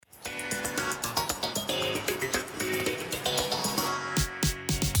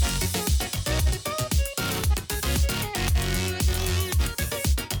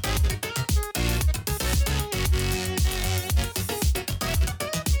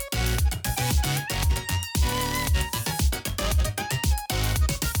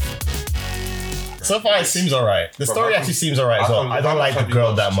So far, it seems alright. The story actually seems alright as well. I don't like the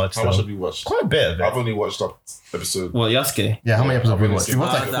girl that much. How much have you watched? Quite a bit of it. I've only watched up episode. Well, Yasuke. Yeah, how many episodes have you watched? You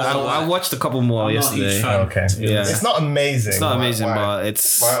watched like I watched a couple more yesterday. Okay. Yeah. It's not amazing. It's not amazing, Why? but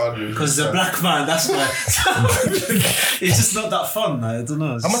it's... Because the black man, that's why. It's just not that fun. I don't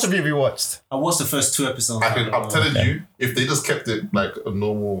know. How much have you watched? I watched the first 2 episodes. I'm telling you, if they just kept it like a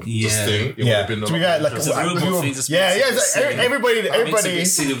normal just thing, it would have been. To be fair, like It's a robot thing, just it's like everybody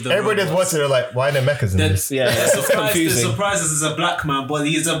that's watching, they're like, why are there mechas in this? Yeah, it's confusing. The surprise is a black man, but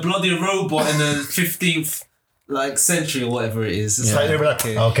he's a bloody robot in the 15th century or whatever it is. It's Like they were like,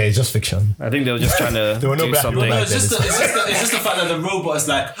 okay, it's just fiction. I think they were just trying to There were no do black people something. back it's just the fact that the robot is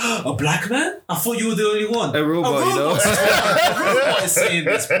like, a black man? I thought you were the only one. A robot, you know? A robot is saying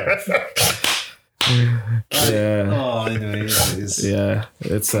this, bro. Yeah. Oh, anyway, it is. Yeah.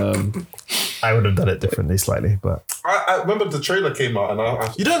 It's I would have done it differently slightly, but I remember the trailer came out and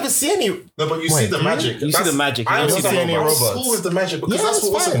I you don't even see any. no, but you Wait, see the do you? magic. You see the magic, you I don't don't see any robots. Cool with the magic because Yeah, that's it's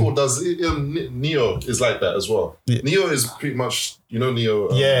what what's it fine. called does. Neo is like that as well. Yeah. Neo is pretty much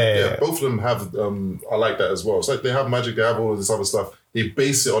Neo. Yeah. Both of them have are like that as well. It's like they have magic, they have all this other stuff. They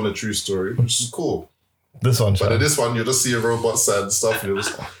base it on a true story, which is cool. This one, But in this one, you just see a robot and stuff. You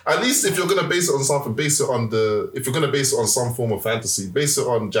just, at least if you're gonna base it on something, base it on if you're gonna base it on some form of fantasy, base it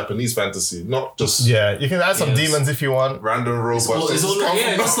on Japanese fantasy, not just yeah, you can add some demons if you want. random robots. It's all,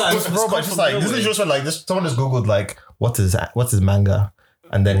 yeah, it's like Just robot, just like this is just what, like this. Someone just googled like what's his manga,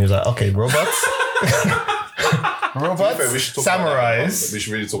 and then he was like, okay, robots, robots, we should talk about samurais. that. We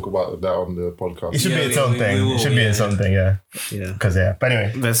should really talk about that on the podcast. It should be Yeah, its own we thing. will, It should be its own thing, yeah. yeah. Because But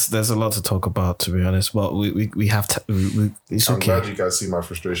anyway, There's a lot to talk about, to be honest. But we have to. It's I'm okay. glad you guys see my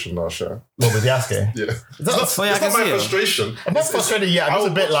frustration now, Sha. what with Yasuke? Yeah. It's not, Oh, yeah, I It's can not my see it. frustration. I'm not frustrated yet. I'm just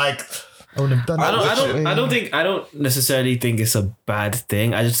a bit like I would have done. I don't necessarily think it's a bad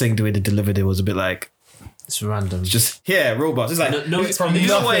thing. I just think the way they delivered it was a bit like It's random. just robots. It's like No it's explanation. you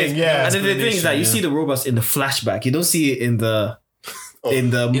know what it is? Nothing, yeah. And then the thing is that you see the robots in the flashback. You don't see it in the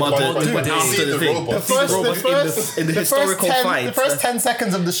mother Dude, when you after see the the thing. robots. You see the robots in the historical fight. The first 10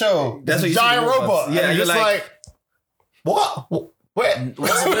 seconds of the show, That's what you see giant the robots. robot. Yeah, and you're you're just like- what? Where?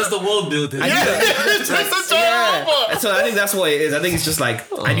 Where's the world building? It's just a giant robot. And so I think that's what it is. I think it's just like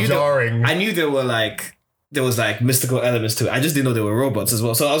I knew Jarring. I knew there was like mystical elements to it. I just didn't know they were robots as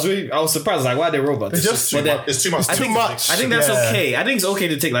well. So I was surprised. Like, why are they robots? It's just But then- It's too much. It's too much. I think that's Yeah. okay. I think it's okay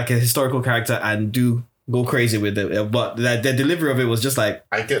to take like a historical character and go crazy with it. But the delivery of it was just like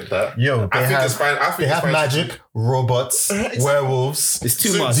I get that. Yo, I think it's fine. They have magic, robots, werewolves. it's too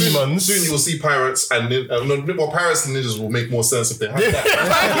Soon, much. Demons. Soon you will see pirates and pirates and ninjas will make more sense if they have that.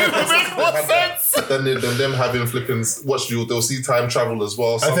 It would make more sense. Than them having flipping they'll see time travel as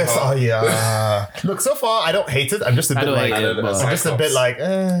well. I think so. Somehow. Oh yeah. Look, so far I don't hate it. I'm just a bit don't like, hate it, but- I'm just a bit like, Do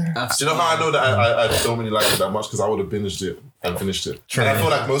you know how I know that I don't really like it that much? Because I would have binged it and finished it. True. And I feel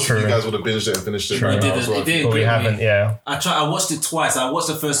like most True. of you guys would have binged it and finished it. True. Right It now didn't. as well. It didn't but we grip haven't. me. Yeah. I watched it twice. I watched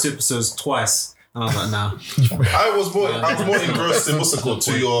the first 2 episodes twice, and I was like, nah. I was more engrossed in what's it called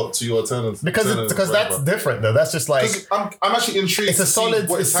to your tenants Because that's different though. That's just like I'm actually intrigued. it's a to see solid.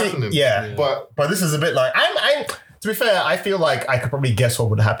 what is happening. Yeah, but but this is a bit like I'm. To be fair, I feel like I could probably guess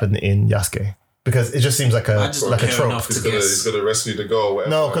what would happen in Yasuke because it just seems like I just don't a care trope. enough to he's guess. gonna rescue the girl. Or whatever.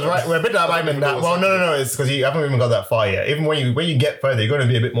 No, because we're a bit like I'm in that. Well, no. It's because you haven't even got that far yet. Even when you get further, you're going to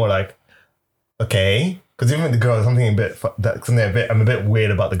be a bit more like, okay. Because even with the girl, there's something I'm a bit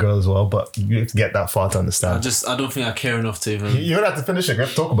weird about the girl as well. But you have to get that far to understand. I don't think I care enough to even. You're gonna have to finish it. We have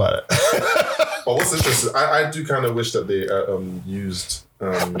to talk about it. But what's interesting, I do kind of wish that they used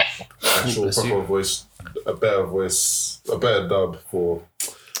actual proper voice, a better dub for.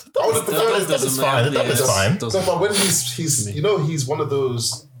 I would have preferred dub is fine. The dub is fine. No, but when he's one of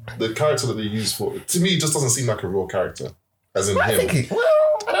those, the character that they use for, to me, it just doesn't seem like a real character. As in I him. think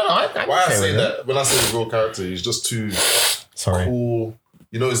I don't know. I'm Why okay I say with it. that, when I say real character, he's just too Sorry. cool.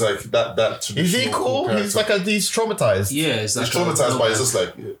 You know, he's like that Is he traditional cool? He's character. he's traumatized. Yeah, it's like He's traumatized, but he's just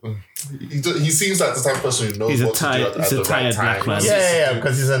like he seems like the type of person who knows He's a what to do tired- at he's the a right tired time. black man. Yeah,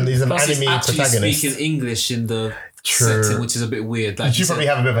 because he's an Plus he's anime actually protagonist. speaking English in the True. setting, which is a bit weird. He Like should probably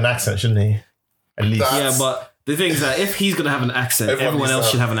have a bit of an accent, shouldn't he? At least. That's- Yeah, but the thing is that if he's gonna have an accent, everyone needs else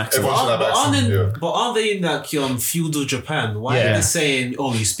to should have an accent. everyone should have accent, but aren't they in like feudal Japan? Why Yeah. are they saying,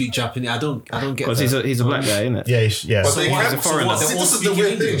 "Oh, you speak Japanese"? I don't get Because that. he's a black guy, isn't it? Yeah, yeah. But they why is can. a foreigner? See, They're all this is the speaking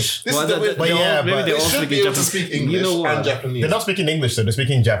weird thing. English. This Well, is the they- weird but thing. yeah, maybe but they They all should speak be able to Japanese. speak English You know what? and Japanese. They're not speaking English, though. They're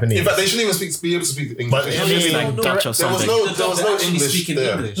speaking Japanese. In fact, they shouldn't even be able to speak English. But They I shouldn't mean, be- like Dutch or there was something. no Actually English speaking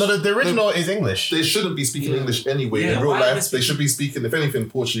there. English. no, the original is English. They shouldn't be speaking English anyway. Yeah, In real why are they life, they should be speaking, if anything,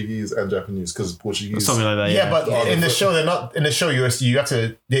 Portuguese and Japanese, because Portuguese. Something like that. Yeah, but in the show they're not. In the show you're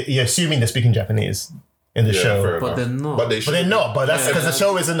assuming they're speaking Japanese in the show. fair But enough. they're not. But They're not. But that's because the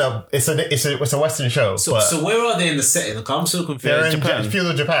show isn't it's a Western show. So, but so where are they in the setting? Like, I'm so confused. they're in Japan.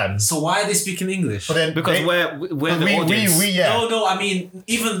 feudal Japan. So why are they speaking English? But then Because they- we're the audience. No, I mean,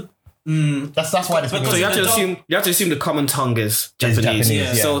 even That's why they're speaking So you English. have to assume the common tongue is Japanese. Japanese,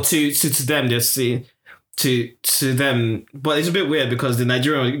 yeah. So to them they see to them, but it's a bit weird because the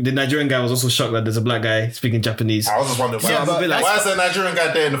Nigerian guy was also shocked that there's a black guy speaking Japanese. I was just wondering Yeah, but why is there a Nigerian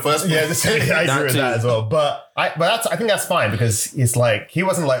guy there in the first place? Yeah, I agree with too. that as well. But I think that's fine because it's like he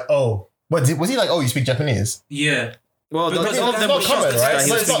wasn't like, oh, was he like, oh, you speak Japanese? yeah. Well, Because all of them not were shocked common, right? that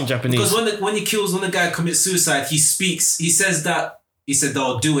he was It's not- speaking Japanese. Because when he kills when the guy commits suicide, he says that he said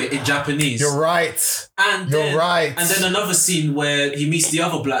they'll do it in Japanese. You're right. And You're then, right. And then another scene where he meets the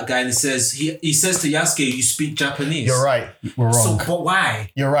other black guy and he says he says to Yasuke, "You speak Japanese." You're right. We're So, wrong. but why?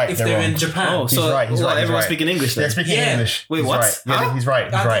 You're right. If they're they're wrong. in Japan. Oh, He's so right. He's what, right. He's everyone's right. speaking English then? They're speaking Yeah. English. Wait, He's what? Right. Yeah, Huh? he's right.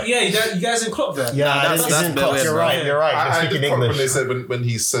 He's right. Yeah, you guys didn't clock that. Yeah, Nah, this that's isn't a bit close. weird, You're bro. right. You're right. I They're did speaking clock when they English. said when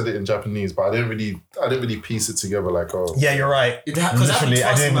he said it in Japanese, but I didn't really piece it together. Like, oh, Yeah, you're right. Because that happened Literally, I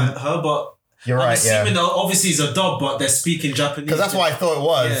twice didn't. with her, but You're I'm right. assuming Yeah. that obviously it's a dub, but they're speaking Japanese. Because that's what I thought it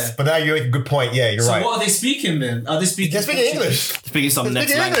was. Yeah. But now you make a good point. Yeah, you're So right. what are they speaking then? Are they speaking? They're speaking English. Speaking some They're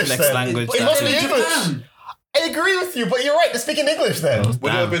next, speaking English next then. language. It must that be is- English. Japan. I agree with you, but you're right. They're speaking English then.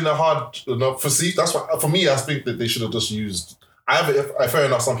 would it have been a hard enough for see? That's what for me. I think that they should have just used. Fair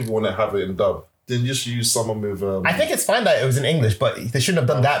enough. Some people want to have it in dub. Then just use someone with. I think it's fine that it was in English, but they shouldn't have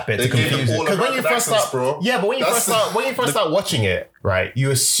done that bit They to gave confuse them it. all Because when you American first accents, start, bro. yeah, but when you first start watching it, right,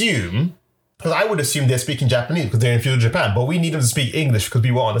 you assume. Because I would assume they're speaking Japanese because they're in feudal Japan, but we need them to speak English because we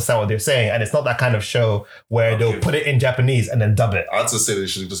won't understand what they're saying, and it's not that kind of show where they'll put it in Japanese and then dub it. I'd just say they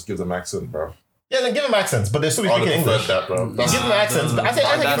should just give them accent, bro. Yeah, then give them accents, but they're still I would speaking have preferred English. that, bro. That's, Give them accents. I think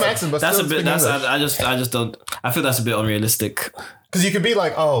give them accents, but That's still a bit. speak That's English. I just don't. I feel that's a bit unrealistic. Because you could be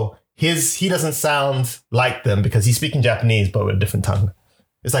like, oh, he doesn't sound like them because he's speaking Japanese but with a different tongue.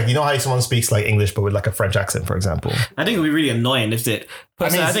 It's like, you know how someone speaks like English but with like a French accent, for example. I think it would be really annoying if they.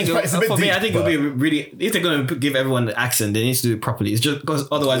 Personally, I think it's a bit for me, deep, I think it would be really. If they're going to give everyone an accent, they need to do it properly. It's just because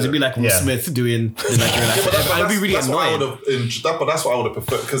otherwise it'd be like Will Yeah. Smith doing the Nigerian accent. It would be really that's what I annoying. would have. But that's what I would have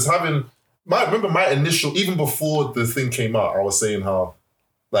preferred because remember my initial even before the thing came out, I was saying how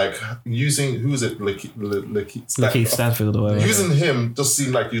like using who's it Lakeith Stanfield or whatever. using him just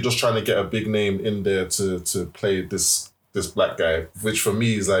seemed like you're just trying to get a big name in there to play this black guy, which for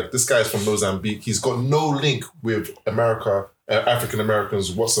me is like this guy's from Mozambique. He's got no link with America, African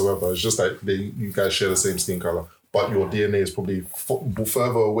Americans whatsoever. It's just like you guys share the same skin color, but your DNA is probably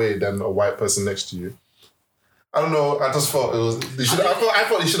further away than a white person next to you. I don't know. I just thought it was. I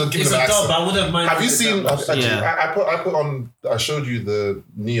thought they should have given It's him a an accent. dub. I would have minded. Have you it seen? that much. Actually, Yeah. I put on. I showed you the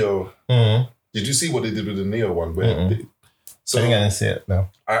Neo. Mm-hmm. Did you see what they did with the Neo one? Where so I think I didn't see it, no.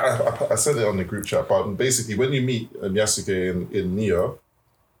 I said it on the group chat, but basically when you meet Yasuke in Neo,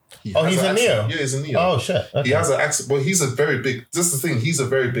 He's has in an Neo? accent. Yeah, he's in Neo. Oh, shit. Okay. He has an accent, but he's a very big. This is the thing. He's a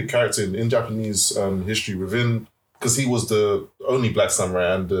very big character in Japanese history because he was the only black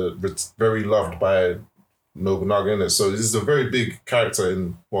samurai and very loved by Nobunaga in it. So this is a very big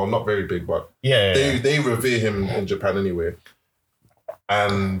character not very big, but Yeah. they revere him in Japan anyway.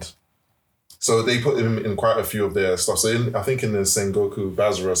 And so they put him in quite a few of their stuff. So I think in the Sengoku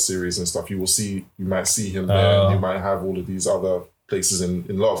Basara series and stuff, you might see him there. And you might have all of these other places in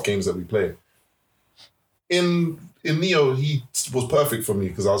a lot of games that we play. In Neo, he was perfect for me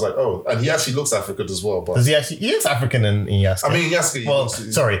because I was like, oh, and he actually looks African as well. But Does he actually? He is African in Yasuke. I mean, Yasuke. well,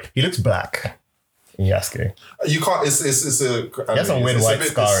 sorry, he looks black in Yasuke. you can't. It's a. He has some weird white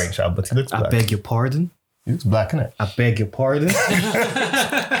scarring, child, but he looks black. I beg your pardon. He looks black, innit? I beg your pardon.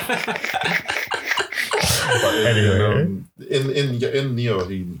 Anyway. In Neo,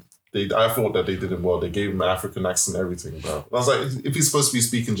 I thought that they did him well. They gave him an African accent, and everything, bro. I was like, if he's supposed to be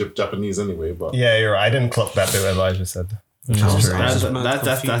speaking Japanese anyway, but Yeah, you're right. I didn't clock that bit what Elijah said.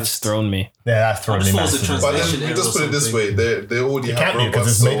 That's thrown me. Yeah, that's throwing me I just thought it was a massive. but translation then error just or put it this something. way: they already You have can't do robots. because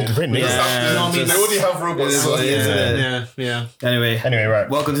it's made in Britain. Yeah. They No, I mean, already have robots. So Yeah. Anyway, Anyway, right.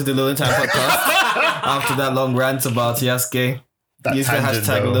 welcome to the Loading Time Podcast. After that long rant about Yasuke, That use the tangent,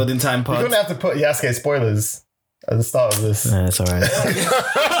 hashtag though. Loading Time We're Pod. going to have to put Yasuke spoilers at the start of this. It's alright.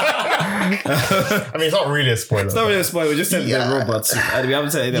 I mean, it's not really a spoiler. It's not really a spoiler. We just said Yeah. they're robots. And we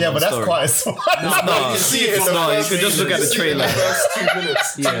haven't said anything Yeah, about but the that's story. quite a spoiler. No, you see it in the no, you first could just look at the you see it in trailer. the first 2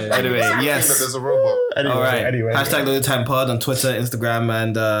 minutes. Yeah. Anyway, That yes. there's a robot. Anyway, All right. Anyway. Hashtag Loading Time Pod on Twitter, Instagram,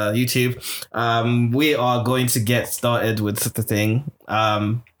 and YouTube. We are going to get started with the thing.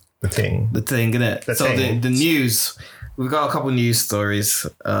 The thing. The thing, innit? The So thing. the news. we've got a couple news stories.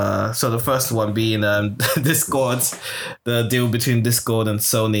 So the first one being Discord, the deal between Discord and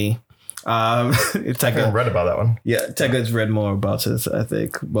Sony. I haven't read about that one. Yeah, Tegger's read more about it, I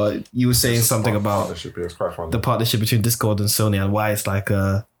think. But you were saying something about partnership. It's quite fun. the partnership between Discord and Sony and why it's like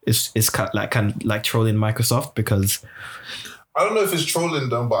it's kind of like trolling Microsoft because I don't know if it's trolling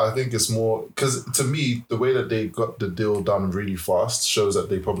them, but I think it's more because to me the way that they got the deal done really fast shows that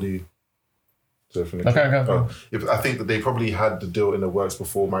they probably. Definitely. Okay. I think that they probably had the deal in the works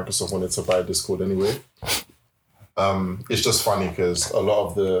before Microsoft wanted to buy Discord anyway. It's just funny because a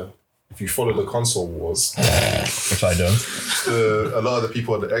lot of if you follow the console wars, which I don't, a lot of the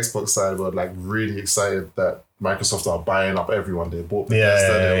people on the Xbox side were like really excited that Microsoft are buying up everyone. They bought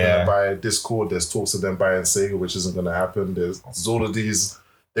Bethesda, they're going to buy Discord. There's talks of them buying Sega, which isn't going to happen. There's all of these.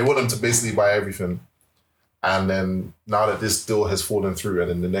 They want them to basically buy everything. And then now that this deal has fallen through, and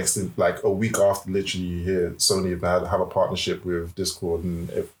then the next, like a week after, literally you hear Sony have a partnership with Discord,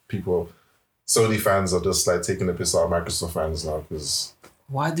 and if Sony fans are just like taking the piss out of Microsoft fans now because.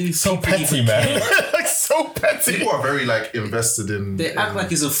 Why do you so petty, man? Like so petty. People are very like invested in. They act like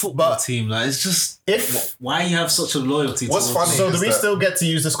it's a football team. Like it's just why you have such a loyalty. What's funny? So do we still get to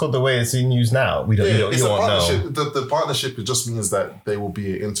use Discord the way it's in use now? We don't. Yeah, you don't, it's you a don't partnership. know. The partnership it just means that they will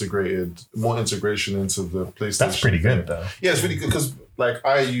be more integration into the PlayStation. That's pretty good though. Yeah, it's really good because like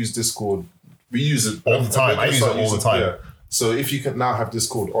I use Discord. We use it all the time. I use it all the time. Yeah. So if you can now have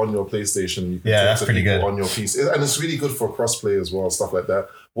Discord on your PlayStation, you can that's talk to pretty people good on your PC, and it's really good for crossplay as well, stuff like that.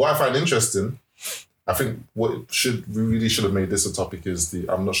 What I find interesting, I think we really should have made this a topic is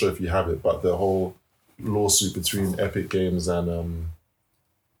I'm not sure if you have it, but the whole lawsuit between Epic Games and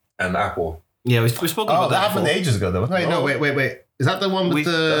Apple. Yeah, we spoke about that happened ages ago though. No, wait. Is that the one with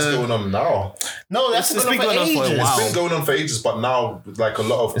That's going on now. No, that's been going on for ages. a while. It's been going on for ages, but now like a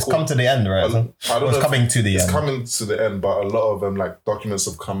lot of it's come to the end, right? I don't know. It's coming to the end. It's coming to the end, but a lot of them like documents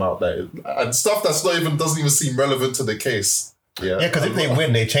have come out and stuff that's doesn't even seem relevant to the case. Yeah, because if they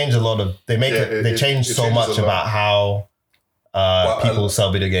win, they change a lot of. They change so much about how people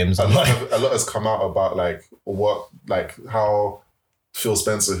sell video games. A lot has come out about how Phil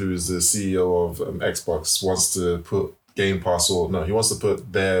Spencer, who is the CEO of Xbox, wants to put Game Pass he wants to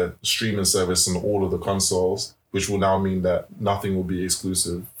put their streaming service on all of the consoles, which will now mean that nothing will be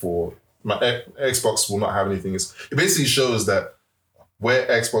exclusive for Xbox will not have anything. It basically shows that where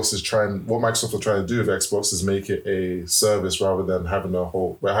Xbox is what Microsoft are trying to do with Xbox is make it a service rather than having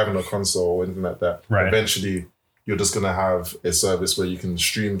a console or anything like that. Right. Eventually, you're just gonna have a service where you can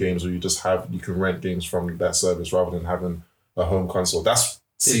stream games, or you can rent games from that service rather than having a home console.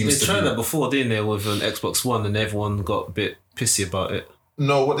 They tried that before, didn't they, with an Xbox One, and everyone got a bit pissy about it.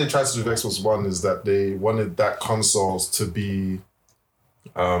 No, what they tried to do with Xbox One is that they wanted that console to be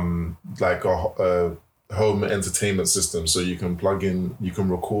like a home entertainment system, so you can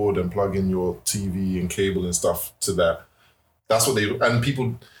record and plug in your TV and cable and stuff to that. That's what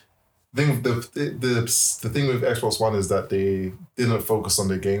people think. The thing with Xbox One is that they didn't focus on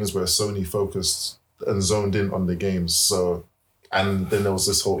the games, where Sony focused and zoned in on the games. So, and then there was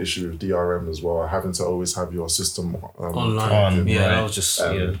this whole issue with DRM as well, having to always have your system online. That was just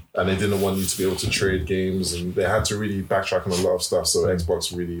and they didn't want you to be able to trade games, and they had to really backtrack on a lot of stuff. So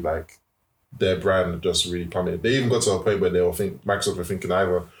Xbox really their brand just really plummeted. They even got to a point where Microsoft were thinking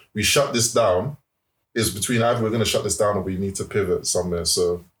either we shut this down, it's between either we're going to shut this down or we need to pivot somewhere.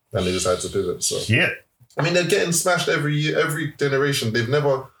 So, and they decided to pivot. So yeah, I mean, they're getting smashed every year, every generation. They've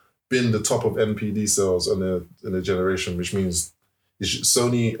never been the top of NPD sales in a generation, which means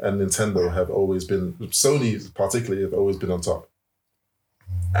Sony and Nintendo have always been, Sony particularly have always been on top.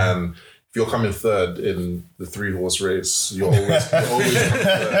 And if you're coming third in the 3-horse race, you're always coming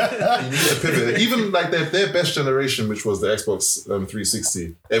third. You need to pivot. Even like their best generation, which was the Xbox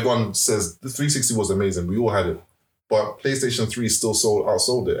 360, everyone says the 360 was amazing. We all had it. But PlayStation 3 still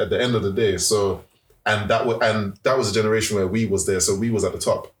outsold it at the end of the day. So, and that was a generation where Wii was there, so Wii was at the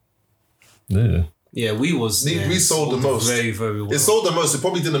top. Yeah. Yeah, we sold the most. Very, very well. It sold the most. It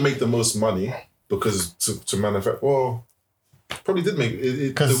probably didn't make the most money because to manufacture. Well, probably did make it.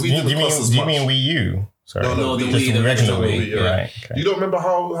 Because do you mean Wii U? Sorry. No, the Wii, the regular Wii. Yeah. Right. Okay. You don't remember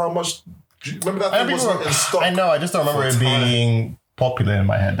how much? Do you remember that thing wasn't in stock? I know. I just don't remember it being popular in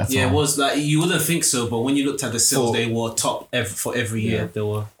my head. That's all. It was like you wouldn't think so, but when you looked at the sales, they were top for every year. They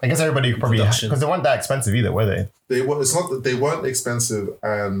were. I guess everybody probably because they weren't that expensive either, were they? It's not that they weren't expensive,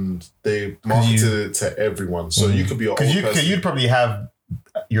 and they marketed it to everyone. So you could be because you'd probably have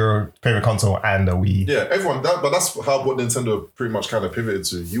your favorite console and a Wii. Yeah, everyone. But that's what Nintendo pretty much kind of pivoted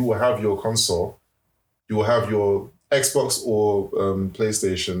to. You will have your console, you will have your Xbox or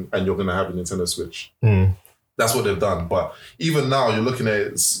PlayStation, and you're gonna have a Nintendo Switch. That's what they've done. But even now, you're looking at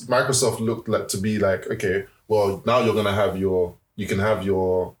it, Microsoft looked like to be like, okay, well, now you can have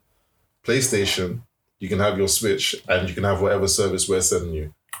your PlayStation, you can have your Switch, and you can have whatever service we're sending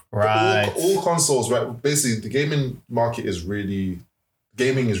you. Right. All consoles, right? Basically, the gaming market is really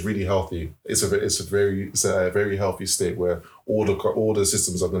healthy. It's a very healthy state where all the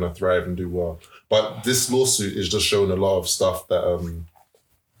systems are going to thrive and do well. But this lawsuit is just showing a lot of stuff that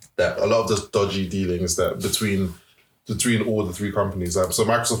a lot of the dodgy dealings that between all the three companies. So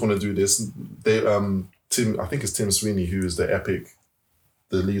Microsoft want to do this. They I think it's Tim Sweeney, who is the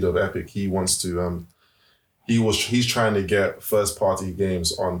leader of Epic. He wants to he's trying to get first party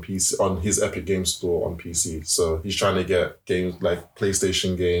games on PC, on his Epic Game Store on PC. So he's trying to get games like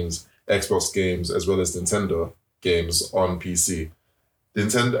PlayStation games, Xbox games, as well as Nintendo games on PC.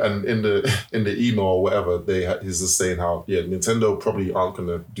 Nintendo, and in the email or whatever, he's just saying how Nintendo probably aren't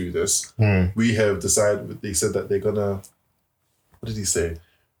gonna do this. We have decided. They said that they're gonna. What did he say?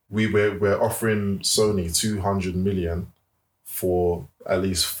 We're offering Sony $200 million for at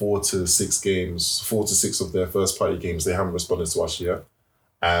least 4 to 6 of their first party games. They haven't responded to us yet.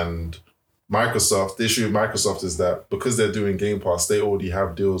 And Microsoft, the issue with Microsoft is that because they're doing Game Pass, they already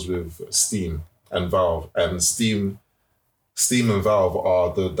have deals with Steam and Valve. And Steam and Valve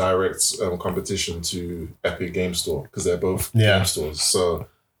are the direct competition to Epic Game Store because they're both game stores. So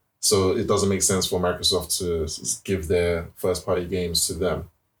it doesn't make sense for Microsoft to give their first party games to them.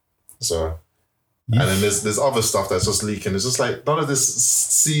 So, and then there's other stuff that's just leaking. It's just like none of this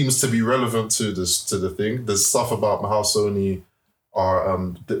seems to be relevant to the thing. There's stuff about how Sony are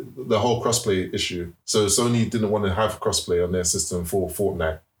the whole crossplay issue. So Sony didn't want to have crossplay on their system for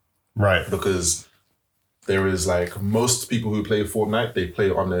Fortnite, right? Because there is like most people who play Fortnite, they play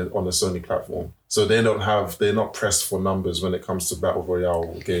on the Sony platform. So they're not pressed for numbers when it comes to Battle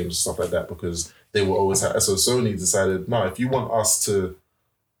Royale games, stuff like that, because they will always have. So Sony decided, no, if you want us to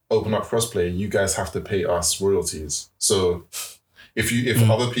open up crossplay, you guys have to pay us royalties. So if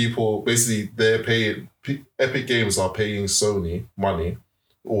other people, basically they're paying, Epic Games are paying Sony money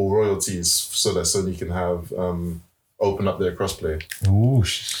or royalties so that Sony can have open up their crossplay. Ooh.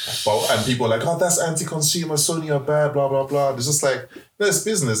 And people are like, oh, that's anti-consumer, Sony are bad, blah, blah, blah. It's just like, that's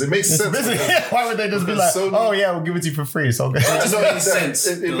business. It makes sense. Why would they just be like, Sony, oh yeah, we'll give it to you for free. So it makes sense.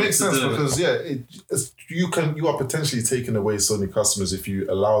 It makes sense because you are potentially taking away Sony customers if you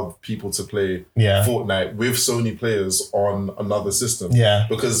allow people to play Fortnite with Sony players on another system. Yeah.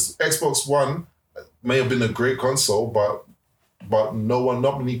 Because Xbox One may have been a great console, but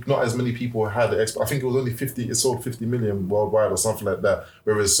not as many people had the Xbox. I think it was only 50. It sold 50 million worldwide or something like that.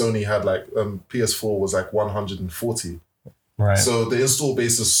 Whereas Sony had like PS4 was like 140. Right. So the install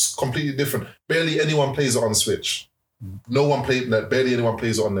base is completely different. Barely anyone plays it on Switch. Barely anyone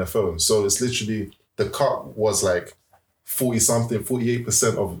plays it on their phone. So it's literally the cut was like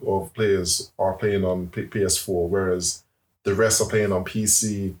 48% of players are playing on PS4, whereas the rest are playing on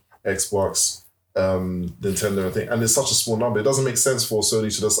PC, Xbox, Nintendo and thing. And it's such a small number. It doesn't make sense for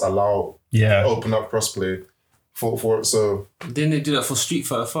Sony to just allow open up crossplay for it. So didn't they do that for Street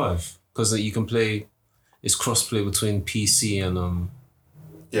Fighter 5? Because you can play, it's crossplay between PC and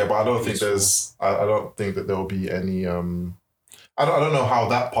yeah, but I don't think I don't think that there will be any I don't know how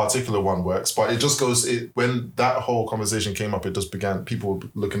that particular one works, but it just goes when that whole conversation came up, it just began people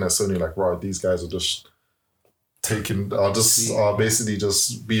looking at Sony like, right, these guys are just are basically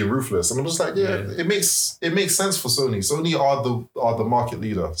just being ruthless. And I'm just like, it makes sense for Sony. Sony are the market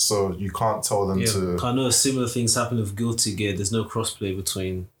leader, so you can't tell them to. I know similar things happen with Guilty Gear. There's no crossplay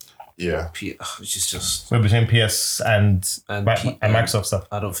between which is just between PS and Microsoft stuff.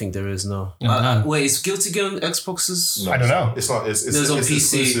 I don't think there is wait, is Guilty Gear on Xboxes? No, I don't know. It's not. It's on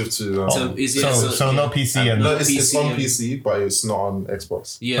PC. Exclusive to. So no PC and no, it's on PC, but it's not on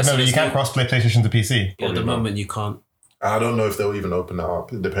Xbox. Yeah, but you can't crossplay PlayStation to PC. At the moment, you can't. I don't know if they'll even open that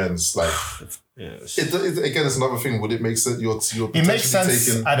up. It depends. Like, again, it's another thing. Would it make sense? It makes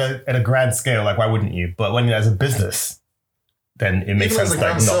sense at a grand scale. Like, why wouldn't you? But when as a business, then it makes sense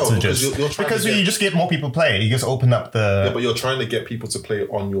like not to just because you just get more people play. You just open up the but you're trying to get people to play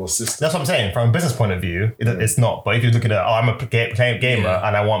on your system. That's what I'm saying. From a business point of view, it's not. But if you look at it, I'm a gamer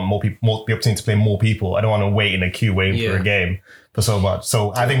and I want the opportunity to play more people. I don't want to wait in a queue waiting for a game for so much.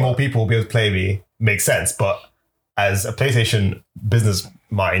 So having more people be able to play me makes sense. But as a PlayStation business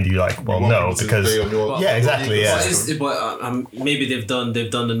mind, you're like, well, no, because exactly. Maybe they've done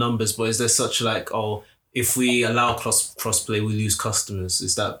the numbers, but is there such like, if we allow crossplay, we lose customers?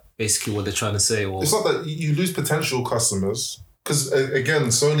 Is that basically what they're trying to say? Or it's not that you lose potential customers, because again,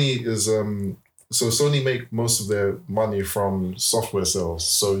 Sony So Sony make most of their money from software sales.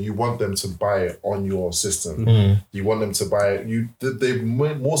 So you want them to buy it on your system. You want them to buy it. They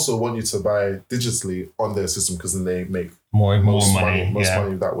more so want you to buy digitally on their system because then they make more most money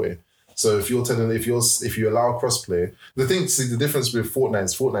money that way. So if you allow crossplay, the difference with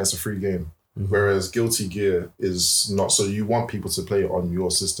Fortnite's a free game. Whereas Guilty Gear is not. So you want people to play it on your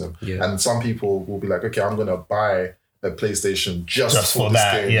system. Yeah. And some people will be like, okay, I'm gonna buy a PlayStation just for this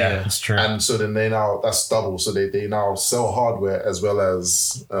that. game. Yeah, it's true. And so then that's double. So they now sell hardware as well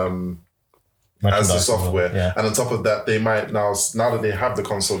as the software. Yeah. And on top of that, they might now that they have the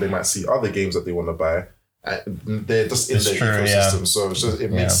console, they might see other games that they want to buy. And they're just in their ecosystem. Yeah. So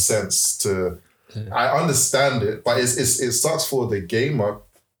it makes sense to. I understand it, but it sucks for the gamer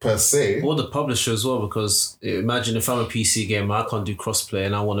per se. Or the publisher as well, because imagine if I'm a PC gamer, I can't do crossplay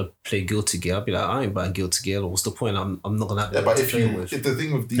and I want to play Guilty Gear. I'd be like, I ain't buying Guilty Gear. What's the point? I'm not gonna have that. But if the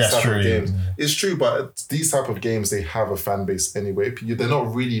thing with these type of games, it's true. But these type of games, they have a fan base anyway. They're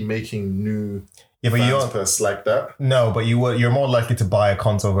not really making new fans like that. No, but you're more likely to buy a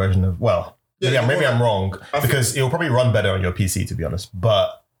console version of maybe I'm wrong because it will probably run better on your PC, to be honest.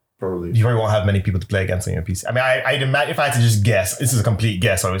 But probably you probably won't have many people to play against on your PC. I mean, I'd imagine if I had to just guess, this is a complete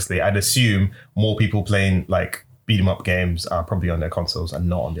guess, obviously, I'd assume more people playing like beat 'em up games are probably on their consoles and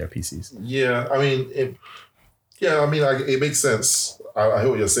not on their PCs. Yeah, I mean, it makes sense. I hear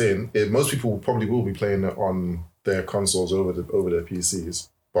what you're saying. Most people probably will be playing it on their consoles over their PCs.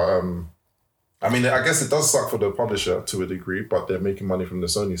 But I mean, I guess it does suck for the publisher to a degree, but they're making money from the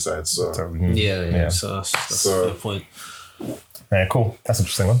Sony side. So yeah. So that's the point. Yeah, cool. That's an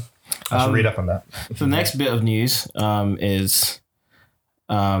interesting one. I should read up on that. The next bit of news is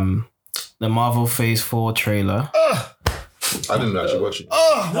the Marvel Phase 4 trailer. I didn't actually watch it.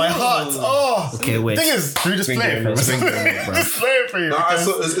 Oh, my heart. Oh. Okay, wait. The thing is, should we just play it for us? Just play it for you. No,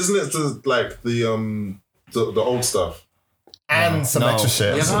 isn't it like the old stuff? And some extra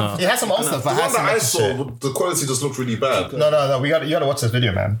shit. It has some old stuff, but the has one some that I extra saw, shit. the quality just looked really bad. No. You gotta watch this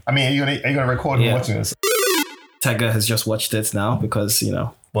video, man. I mean, are you gonna record me watching this? Tega has just watched it now because,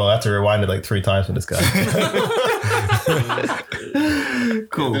 Well, I have to rewind it like 3 times for this guy.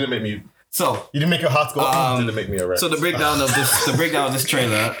 Cool. It didn't make me. So you didn't make your heart go. It didn't make me erect. So the breakdown of this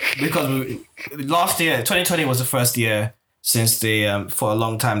trailer, because last year, 2020 was the first year since they for a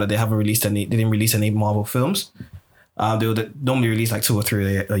long time that they didn't release any Marvel films. They would normally release like 2 or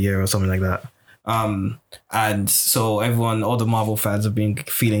 3 a year or something like that. And so all the Marvel fans have been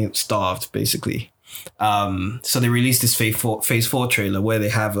feeling starved basically. So they released this Phase 4 trailer where they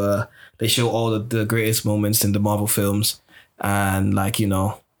show all the greatest moments in the Marvel films, and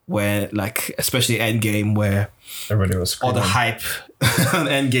where especially Endgame, where everybody was screaming. All the hype on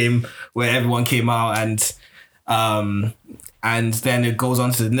Endgame, where everyone came out and then it goes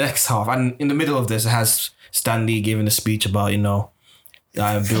on to the next half, and in the middle of this it has Stan Lee giving a speech about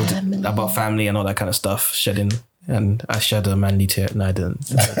about family and all that kind of stuff, and I shed a manly tear. No, I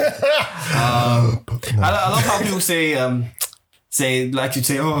didn't. I love how people say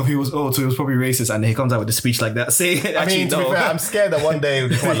he was old, so he was probably racist, and he comes out with a speech like that. To be fair, I'm scared that one day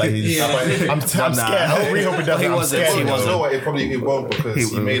I'm scared. I really hope it doesn't. He wasn't. You know what? It won't,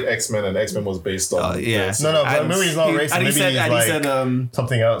 because he made X-Men, and X-Men was based on. No, but maybe he's not racist. Maybe he's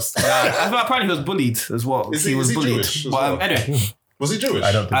something else. Apparently, he was bullied as well. He was bullied. But anyway. Was he Jewish?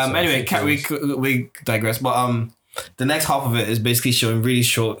 I don't think so. Anyway, we digress. But the next half of it is basically showing really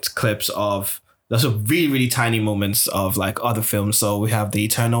short clips of those really, really tiny moments of other films. So we have The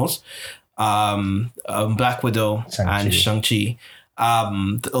Eternals, Black Widow, and Shang-Chi.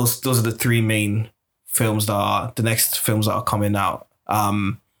 Those are the 3 main films the next films that are coming out.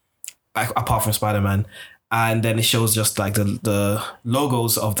 Apart from Spider-Man. And then it shows just the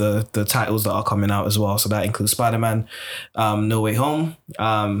logos of the titles that are coming out as well. So that includes Spider-Man, No Way Home,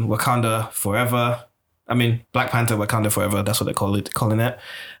 Wakanda Forever. I mean, Black Panther, Wakanda Forever. That's what they're calling it.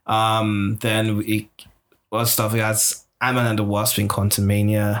 Then what stuff? It has Ant-Man and the Wasp in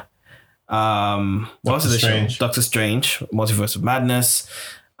Quantumania. What else is the show? Doctor Strange, Multiverse of Madness.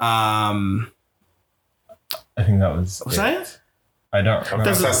 I think that was. Was that it? I don't know.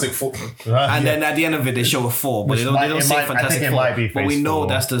 Fantastic Four. And then at the end of it, they show a 4, but they don't say Fantastic Four. But we know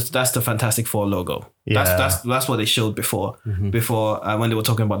that's the Fantastic Four logo. Yeah. That's what they showed before when they were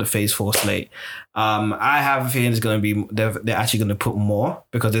talking about the Phase 4 slate. I have a feeling it's going to be they're actually going to put more,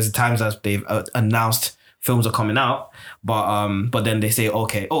 because there's times that they've announced films are coming out, but then they say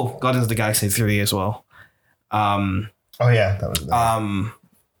Guardians of the Galaxy 3 as well. That was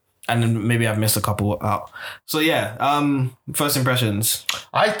And then maybe I've missed a couple out. So yeah, first impressions.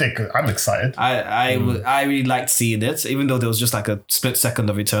 I think I'm excited. I really liked seeing it, even though there was just like a split second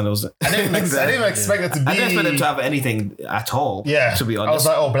of Eternals. I didn't expect it to be. I didn't expect them to have anything at all. Yeah, to be honest. I was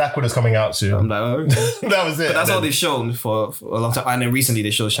like, oh, Black Widow's coming out soon. I'm like, oh, okay. That was it. But that's all they've shown for a long time. And then recently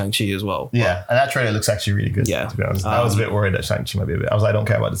they showed Shang-Chi as well. Yeah, and that trailer looks actually really good. Yeah. To be honest, I was a bit worried that Shang-Chi might be a bit. I was like, I don't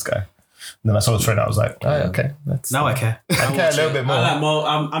care about this guy. And then I saw the trailer. I was like, oh, okay. Now I care. I care a little bit more. I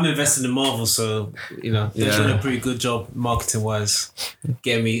like I'm invested in Marvel, so they're doing a pretty good job marketing wise,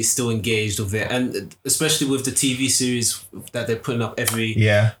 getting me still engaged with it, and especially with the TV series that they're putting up every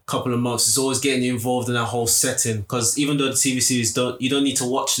couple of months. It's always getting you involved in that whole setting, because even though the TV series you don't need to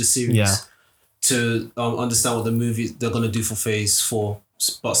watch the series to understand what the movie they're gonna do for Phase 4,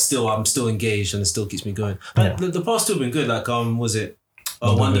 but still I'm still engaged and it still keeps me going. Like, the past two have been good. Like was it?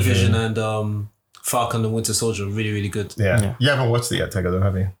 WandaVision and Falcon and Winter Soldier, really, really good. Yeah. You haven't watched it yet, Tego, though,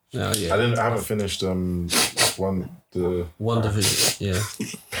 have you? Yeah. I haven't finished the WandaVision. Yeah.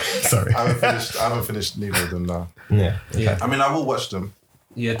 Sorry. I haven't finished neither of them now. Yeah. Yeah. I mean, I will watch them.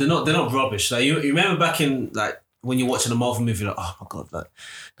 Yeah, they're not rubbish. Like you remember back in like when you're watching a Marvel movie, like, oh my god, like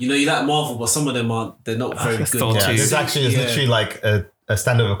you like Marvel, but some of them they're not very good. Yeah, there's literally like a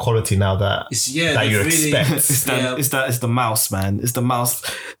standard of quality now that you expect. It's the mouse, man. It's the mouse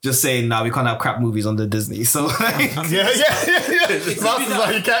just saying, "Now we can't have crap movies on the Disney." So like, yeah. The mouse is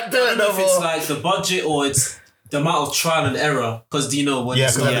like, you can't do it no if more. it's like the budget or it's the amount of trial and error. Because do you know when? Yeah,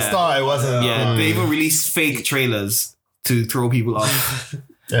 because at the start it wasn't. Yeah, they even released fake trailers to throw people off.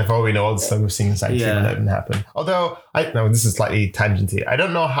 Yeah, for all we know, all the stuff we've seen in Shang-Chi when that didn't happen. Although, this is slightly tangenty. I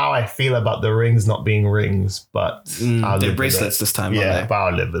don't know how I feel about the rings not being rings, but they're bracelets this time. Yeah, but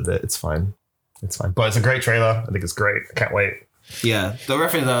I'll live with it. It's fine. But it's a great trailer. I think it's great. I can't wait. Yeah, the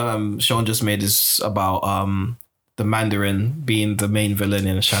reference that Sean just made is about the Mandarin being the main villain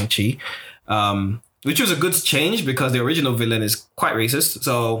in Shang-Chi. Which was a good change because the original villain is quite racist.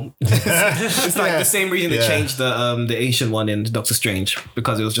 So it's like the same reason they changed the ancient one in Doctor Strange,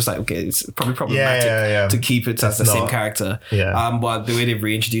 because it was just like, okay, it's probably problematic to keep it as the same character. Yeah. But the way they've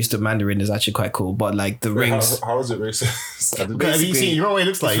reintroduced the Mandarin is actually quite cool. But like the rings. How is it racist? Have you seen? You know what it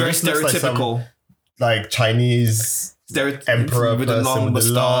looks like? It's very stereotypical. Like Chinese emperor with a long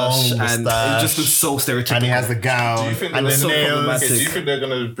moustache, and it just looks so stereotypical. And he has the gown and the nails. Do you think they're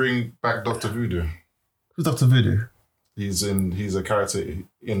gonna bring back Dr. Voodoo? Who's Dr. Voodoo? He's a character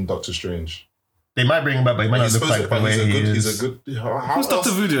in Doctor Strange. They might bring him back, but he might not look like the way he is. He's a good. Who's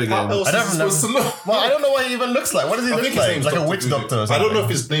Dr. Voodoo again? I don't know. Well, I don't know what he even looks like. What does he look like? He's like a witch doctor or something. I don't know if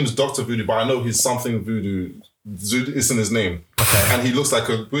his name's Dr. Voodoo, but I know he's something voodoo. Voodoo is in his name. Okay. And he looks like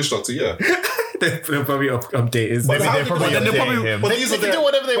a witch doctor, yeah. They'll probably update his name. They'll probably update him. They can do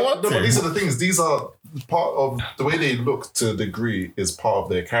whatever they want to. But these are the things. These are part of the way they look, to a degree, is part of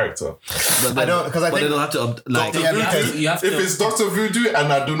their character. But they don't have to like. You have to. If it's Dr. Voodoo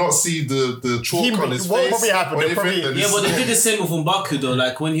and I do not see the chalk on his face, what probably happened? But they did the same with M'Baku though.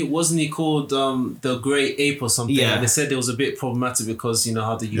 Like when wasn't he called the Great Ape or something? Yeah. And they said it was a bit problematic because you know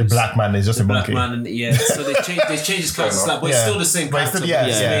how they use the black man is just a monkey. Black man, so they changed his character, but it's still the same character.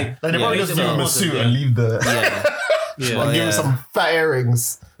 They probably just give him a suit and leave the. Give him some fat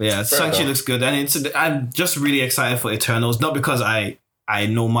earrings. Yeah, Shang-Chi looks good, and I'm just really excited for Eternals. Not because I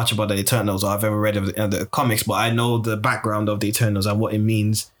know much about the Eternals or I've ever read of the comics, but I know the background of the Eternals and what it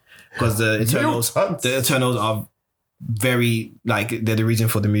means. Because the Eternals are very like they're the reason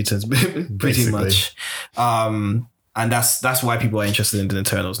for the mutants, pretty much. And that's why people are interested in the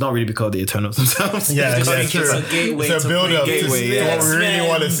Eternals, not really because of the Eternals themselves. Yeah, it's a gateway. It's a build up to what we really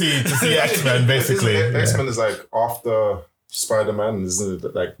want to see X-Men, basically. X-Men is like after Spider-Man, isn't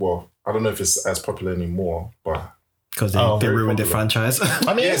it? Like, well, I don't know if it's as popular anymore, but because they ruined the franchise.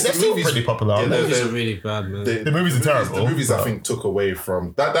 I mean, they're still pretty popular. Yeah, the movies are really bad, man. The movies are terrible. The movies, I think, took away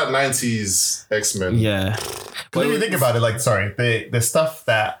from that 90s X-Men. Yeah. But if you think about it, like, the stuff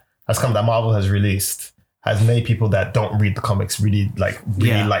that has come that Marvel has released has made people that don't read the comics really like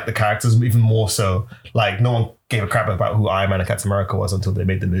the characters even more so. Like no one gave a crap about who Iron Man and Captain America was until they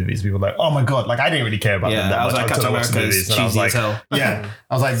made the movies. People were like, oh my god, like I didn't really care about them that much until I watched the movies. And I was like, I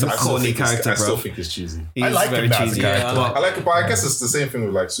was like, the corny character. I still think it's cheesy. I like him as a character. I like it, but I guess it's the same thing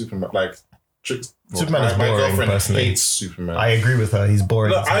with like Superman. Like Superman is boring. My girlfriend hates Superman. I agree with her. He's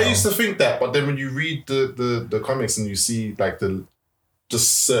boring. Look, I used to think that, but then when you read the comics and you see like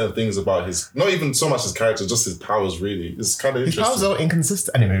just certain things about not even so much his character, just his powers. Really, it's kind of interesting. His powers are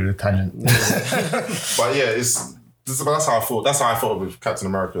inconsistent. Anyway, with tangent. But yeah, that's how I thought. That's how I thought with Captain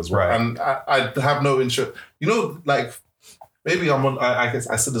America as well. Right. And I have no interest. You know, like maybe I'm on. I guess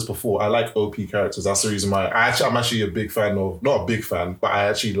I said this before. I like OP characters. That's the reason why. I'm actually a big fan of. Not a big fan, but I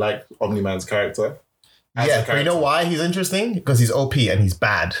actually like Omni-Man's character. Yeah, but you know why he's interesting? Because he's OP and he's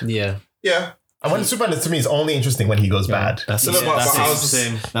bad. Yeah. And when Superman to me is only interesting when he goes bad. That's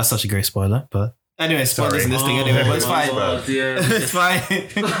such a great spoiler, but. Anyway, spoilers in this thing anyway, but it's fine. It's fine.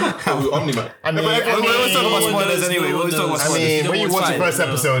 Omni-Man. I mean, we always talk about spoilers anyway. We always talk about spoilers. I mean, when you watch the first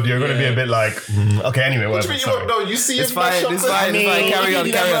episode, you're going to be a bit like, okay, anyway, whatever. You see it's fine. It's fine. Carry on.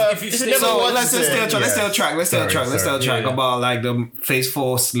 So let's stay on track about like the Phase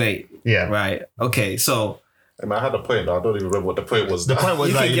 4 slate. Yeah. Right. Okay. So. I had a point. I don't even remember what the point was. The point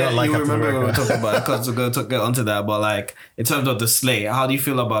was you remember when we were talking about it, because we're going to get onto that. But like in terms of the slate, how do you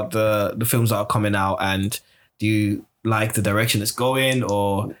feel about the films that are coming out, and do you like the direction it's going,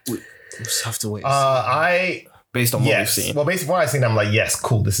 or we just have to wait? Based on what we've seen. Well, based on what I've seen, I'm like, yes,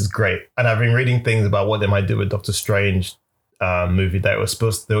 cool, this is great. And I've been reading things about what they might do with Doctor Strange movie that was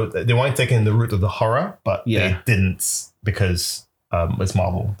supposed to. They wanted to take in the route of the horror, but they didn't because it's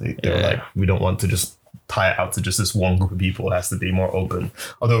Marvel. They were like, we don't want to just tie it out to just this one group of people. It has to be more open.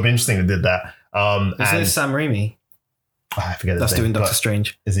 Although it'd be interesting they did that. Isn't it Sam Raimi? I forget that's doing Doctor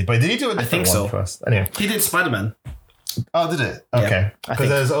Strange. Is he? But did he do a different one for us? Anyway, he did Spider-Man. Oh, did it? Okay. Because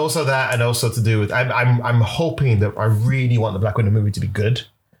there's also that, and also to do with I'm hoping that I really want the Black Widow movie to be good.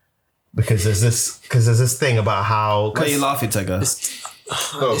 Because there's this thing about how. Why are you laughing, Tega?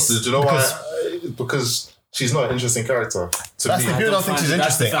 No, do you know why? Because she's not an interesting character. That's the people don't think she's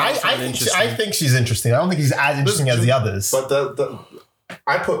interesting. I think she's interesting. I don't think she's as interesting as the others. But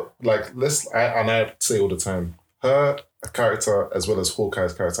I put I say all the time, her character as well as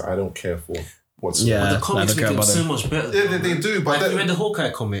Hawkeye's character, I don't care for whatsoever. Yeah, but the comics make them so much better. Yeah, they do. But have you read the Hawkeye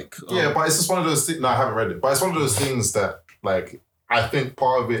comic? Yeah, but it's just one of those things. No, I haven't read it. But it's one of those things that like. I think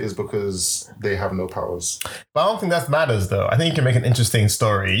part of it is because they have no powers. But I don't think that matters, though. I think you can make an interesting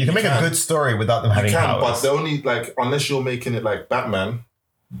story. You can make a good story without them having powers. But the only, unless you're making it like Batman,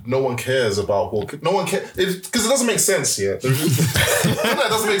 no one cares about Hawkeye. No one cares. Because it doesn't make sense yet. That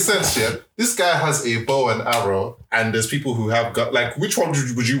doesn't make sense yet. This guy has a bow and arrow, and there's people who have got, which one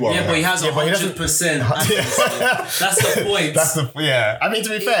would you want? Yeah, but he has 100%. That's the point. I mean, to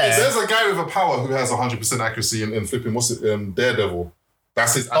be fair. There's a guy with a power who has 100% accuracy in flipping, Daredevil.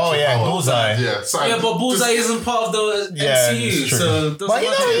 That's his actual power. Bullseye. But Bullseye isn't part of the MCU, so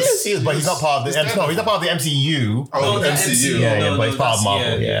but he's not part of the MCU. He's not part of the MCU. The MCU. But he's part of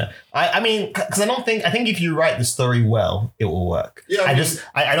Marvel. Yeah. I mean, because I think if you write the story well, it will work. Yeah.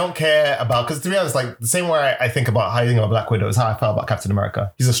 I don't care about, because to be honest, like the same way I think about how you think about Black Widow is how I felt about Captain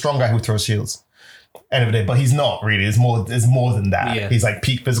America. He's a strong guy who throws shields. End of the day, but he's not really. It's more than that. Yeah. He's like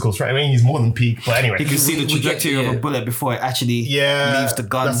peak physical strength. I mean, he's more than peak. But anyway, he can see the trajectory of a bullet before it actually leaves the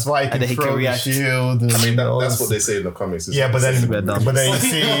gun. That's why he can react. Shield. I mean, that's what they say in the comics. But then you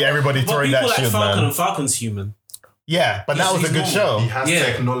see everybody throwing that shield. Falcon and Falcon's human. Yeah, but that was a good show. He has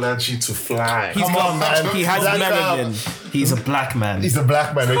technology to fly. Come on, man. He has melanin. He's a black man. He's a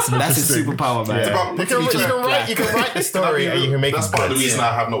black man. That's his superpower, man. Yeah. You can write the story and you can make it good. That's part of the reason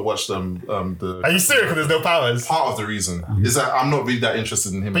I have not watched them. Are you serious? Because there's no powers. Part of the reason is that I'm not really that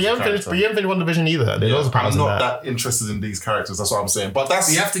interested in him. But you haven't finished WandaVision either. I'm not that interested in these characters. That's what I'm saying. But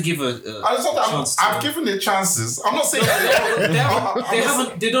that's you have to give a chance. I've given it chances. I'm not saying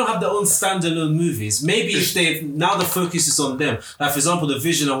they don't have their own standalone movies. Maybe if they now the focus is on them. Like for example, the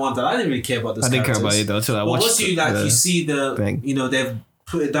Vision and Wanda. I didn't really care about this. I didn't care about it though until I watched. Once you see the thing. They've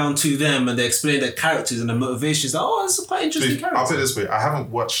put it down to them and they explain their characters and their motivations. Like, it's a quite interesting character. I'll put it this way: I haven't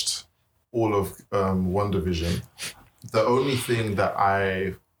watched all of WandaVision. The only thing that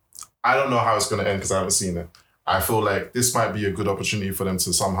I don't know how it's going to end because I haven't seen it. I feel like this might be a good opportunity for them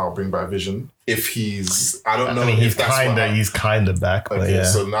to somehow bring back Vision. If he's, I don't know. I mean, he's kind of back. Okay, but yeah.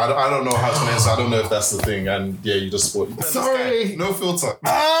 So I don't know how it's going to end. So I don't know if that's the thing. And yeah, you just spoiled. Sorry, no filter.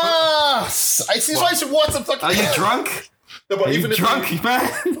 I see why I should watch some fucking. Are you drunk? No, but even drunk, man.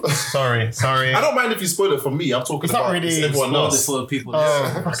 Sorry. I don't mind if you spoil it for me. I'm talking about everyone else. For people.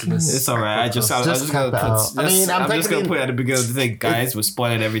 It's all right. I'm just gonna put it at the beginning of the thing, guys. We're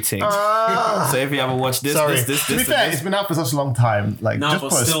spoiling everything. So if you haven't watched this, to be fair, it's been out for such a long time. Like, just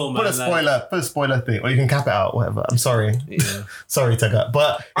put a spoiler thing, or you can cap it out. Whatever. I'm sorry. Yeah. Sorry, Tega,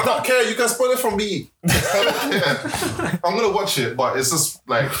 but I don't care. You can spoil it from me. I'm gonna watch it, but it's just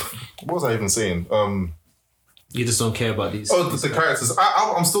like, what was I even saying? You just don't care about these. The characters.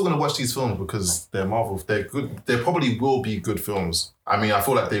 I'm still going to watch these films because they're Marvel. They're good. They probably will be good films. I mean, I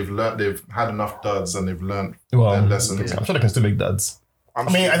feel like they've had enough duds and they've learned their lessons. I'm sure they can still make duds. I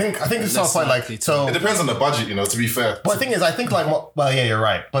think it's sort of like so. It depends on the budget, to be fair. But the thing is, I think you're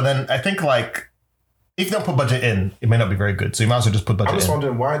right. But then I think if you don't put budget in, it may not be very good. So you might as well just put budget in. I'm just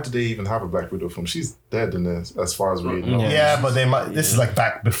wondering, why did they even have a Black Widow film? She's dead in this, as far as we know. Yeah, but they might. This is like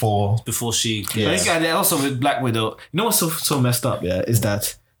back before she. I think also with Black Widow, you know what's so messed up? Yeah, is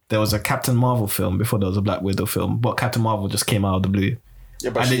that there was a Captain Marvel film before there was a Black Widow film, but Captain Marvel just came out of the blue.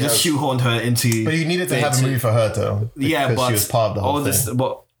 Yeah, but and they just shoehorned her into. But you needed to have a movie for her though. Yeah, but she was part of the whole thing.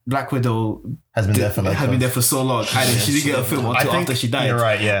 But Black Widow has been there for so long, and she didn't get a film until after she died. You're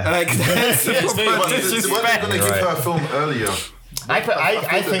right, yeah. Like that's Were they going to give her a film earlier? I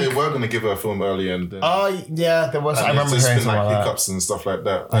think they were going to give her a film earlier, and then yeah, there was. I remember hearing some like hiccups and stuff like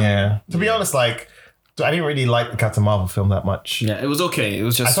that. And, to be honest, like I didn't really like the Captain Marvel film that much. Yeah, it was okay. It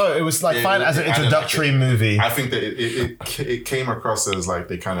was just. I thought it was like fine as an introductory movie. I think that it came across as like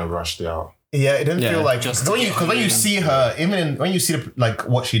they kind of rushed it out. Yeah, it didn't feel like when you see her, when you see like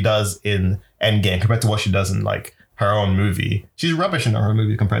what she does in Endgame compared to what she does in like her own movie, she's rubbish in her own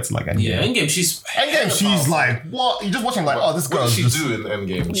movie compared to like Endgame. Yeah, Endgame, she's like, what? You're just watching like, this girl. What did she do in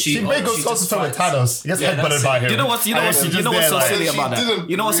Endgame? She goes to talk with Thanos. He gets headbutted by him. You know what's so silly about that?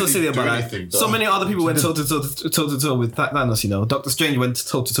 You know what's so silly about that? So many other people went toe to toe with Thanos. You know, Doctor Strange went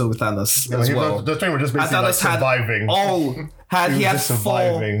toe to toe with Thanos as well. Doctor Strange was just basically like surviving. He had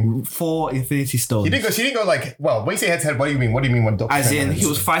four Infinity Stones. She didn't go like, well, when you say head to head, what do you mean? What do you mean when Doctor Strange? As in, he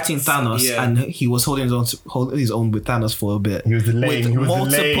was fighting Thanos and he was holding his own with Thanos for a bit. He was delaying. With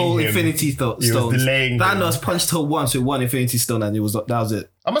multiple Infinity Stones. Thanos punched her once with one Infinity Stone, and that was it.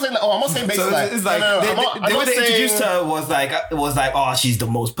 I'm not saying basically. So it's like the way they introduced her was like, oh, she's the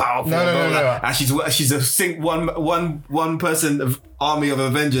most powerful. No. And she's a one person army of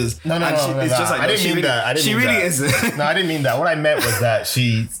Avengers. It's just like I didn't mean that. She really isn't. No, I didn't mean that. What I meant was that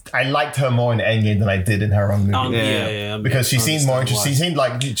I liked her more in Endgame than I did in her own movie. Yeah. Because she seemed more interesting. She seemed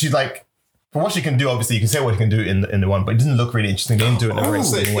like she's like. For what she can do, obviously, you can say what she can do in the one, but it didn't look really interesting. They didn't do it in a very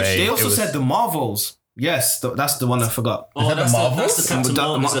interesting way. They also said the Marvels. Yes, that's the one I forgot. Is that the Marvels? That's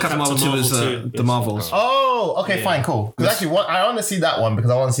the Captain Marvel 2 is the Marvels. Oh, okay, fine, cool. Because actually, I want to see that one because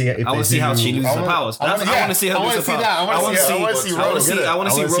I want to see if I want to see how she loses her powers. I want to see her lose her powers. I want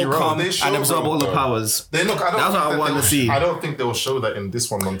to see Rogue come and absorb all the powers. That's what I want to see. I don't think they will show that in this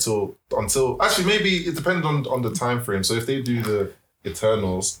one until actually maybe it depends on the time frame. So if they do the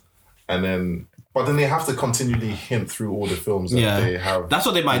Eternals and then. But then they have to continually hint through all the films that they have. That's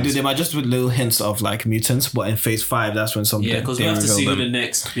what they might do. They might just do little hints of like mutants, but in Phase 5, that's when something. Yeah, because we have to see who the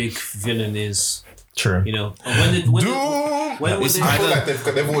next big villain is. True. You know, Doom. I feel like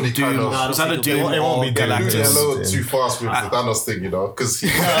they've already kind of. It's either Doom or Galactus. They're a little too fast with the Thanos thing, you know, because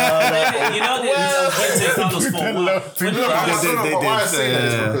Thanos for why I say that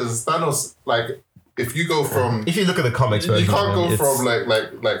is because Thanos like. If you go from, if you look at the comics version, you can't go from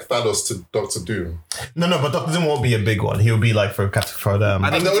like Thanos to Doctor Doom. No, but Doctor Doom won't be a big one. He'll be like for them.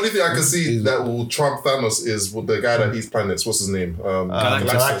 And the only thing I can see that will trump Thanos is the guy that eats planets. What's his name?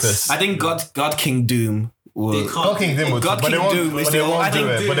 Galactus. I think God King Doom. God King Doom would, but they won't do it. They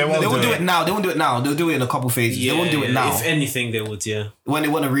won't do it now. They won't do it now. They'll do it in a couple phases. They won't do it now. If anything, they would. Yeah. When they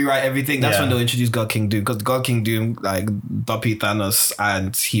want to rewrite everything, that's when they'll introduce God King Doom. Because God King Doom like dumped Thanos,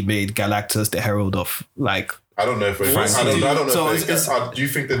 and he made Galactus the herald of like. I don't know if I don't know. Do you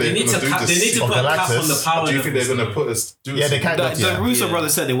think that they're going to do this? They need to put a cap on the power. Do you think they're going to put us? They can't. The Russo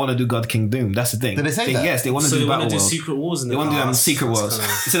brothers said they want to do God King Doom. That's the thing. Did they say that? Yes, they want to do Battle World. Secret Wars. They want to do Secret Wars.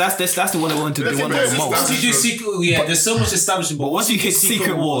 So that's the one they want to do. They want to do most. Once you do Secret, there's so much establishment. But once you hit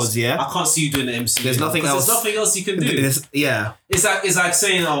Secret Wars, I can't see you doing the MCU. There's nothing else. There's nothing else you can do. Yeah. It's like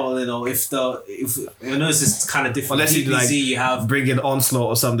saying, if I know it's just kind of different. Unless you have bring in Onslaught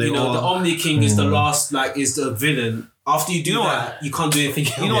or something. You know, the Omni King is the last, is the villain. After you do that, you can't do anything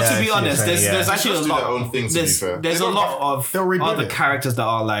else. You know, to be honest, there's actually a lot. There's a lot of other characters that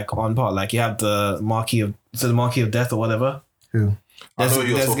are like on par. Like you have the Marquis of Death or whatever. Who? There's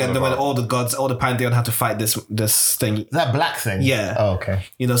all the gods, all the Pantheon have to fight this thing. Is that black thing? Yeah. Oh, okay.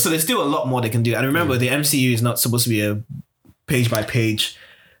 You know, so there's still a lot more they can do. And remember, the MCU is not supposed to be a page by page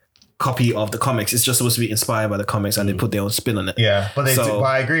copy of the comics. It's just supposed to be inspired by the comics, and they put their own spin on it. Yeah, but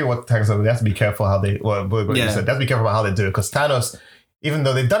I agree with what Thanos said. They have to be careful how they. You said. They have to be careful about how they do it because Thanos, even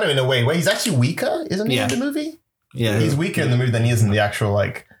though they've done it in a way where he's actually weaker, isn't he in the movie? Yeah, he's weaker in the movie than he is in the actual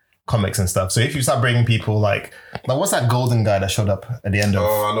comics and stuff. So if you start bringing people like what's that golden guy that showed up at the end of?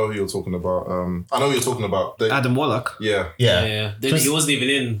 Oh, I know who you're talking about. Adam Warlock. Yeah. He wasn't even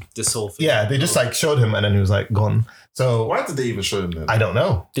in this whole thing. Yeah, they just showed him and then he was gone. So why did they even show him then? I don't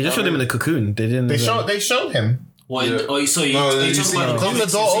know. They just showed him in the cocoon. They didn't. They showed him. What? Yeah. You see the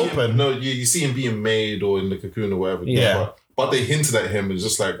door open. No, you see him being made or in the cocoon or whatever. Yeah. But they hinted at him. It's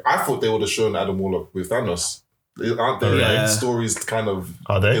just I thought they would have shown Adam Warlock with Thanos. Aren't they? Yeah. Stories kind of.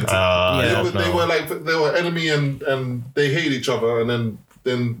 Are they? They were enemy and they hate each other, and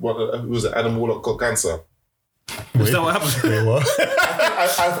then what? Who was it? Adam Warlock got cancer. Is that what happened? Wait, what?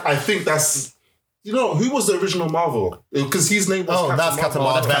 I think that's. You know, who was the original Marvel? Because his name was Captain Oh, that's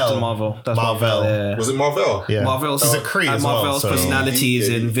Captain Marvel. That's Marvel. Yeah. Was it Marvel? Yeah. Marvel's He's a Kree as well. Marvel's So. personality is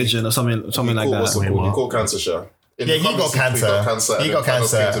in Vision or something like that. What's it called? He caught cancer, Sha. Yeah, he got cancer. He got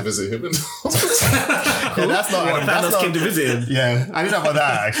cancer. Came to visit him. Yeah, that's not. What, that's Thanos not came to visit him? Yeah, I didn't know about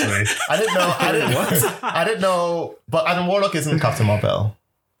that actually. I didn't know. I didn't know. But Adam Warlock isn't Captain Marvel.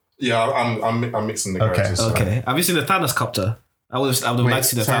 Yeah, I'm mixing the characters. Okay. Have you seen the Thanos copter? I would have liked to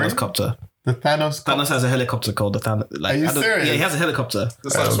see the sorry? Thanos copter. The Thanos. Thanos has a helicopter called the Thanos. Like, Are you serious? Yeah, he has a helicopter.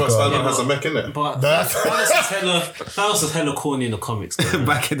 It's like Spider-Man has a mech in it. But That's- Thanos was hella corny in the comics. Though.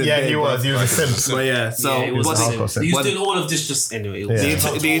 Back in the Yeah, day. he was. He was a simp. But yeah, so Yeah, it was but the hardcore same. Sim. He was But- doing all of this just anyway. It was Yeah.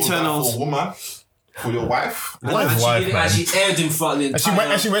 the Eternals. For a woman, for your wife. actually aired him throughout the entire.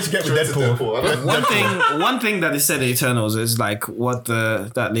 And she went to get with Straight to Deadpool. Deadpool. One thing that they said in Eternals is like what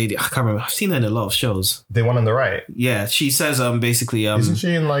that lady, I can't remember. I've seen her in a lot of shows. The one on the right. Yeah, she says basically Isn't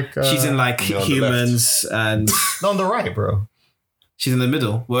she in like? she's in like on the humans and No, on the right, bro. she's in the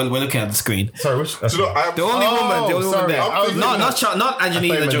middle. We're looking at the screen. Sorry, which? Do you know, The only woman there. I was Not Angelina I thought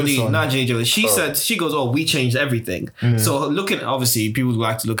you meant Jolie. this one. Not Angelina Jolie. She said, she goes, "Oh, we changed everything." So looking, obviously, people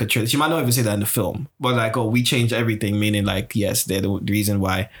like to look at trailers. She might not even say that in the film, but like, "Oh, we changed everything," meaning like, yes, they're the reason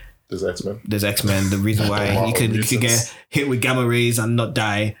why There's X-Men. there's X-Men. The reason why Marvel you could mutants. get hit with gamma rays and not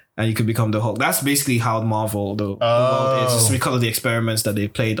die, and you could become the Hulk. That's basically how Marvel the world is. It's because of the experiments that they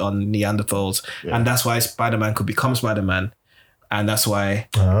played on Neanderthals, and that's why Spider-Man could become Spider-Man. And that's why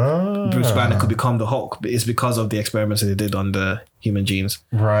Bruce Banner could become the Hulk. It's because of the experiments that they did on the human genes.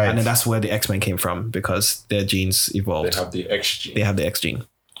 Right. And then that's where the X-Men came from, because their genes evolved. They have the X gene. They have the X gene.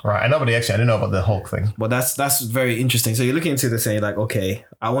 Right. I know about the action. I didn't know about the Hulk thing. But that's very interesting. So you're looking into this saying like, okay,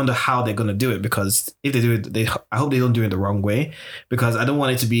 I wonder how they're gonna do it, because if they do it, I hope they don't do it the wrong way, because I don't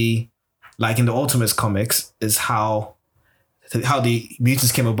want it to be like in the Ultimates comics is how the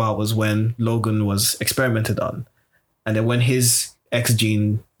mutants came about was when Logan was experimented on. And then when his X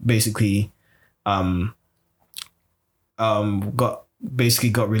gene basically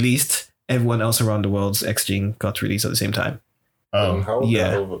got released, everyone else around the world's X gene got released at the same time. How yeah.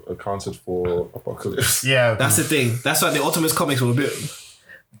 they have accounted for Apocalypse? Yeah. That's the thing. That's why the Ultimates comics were a bit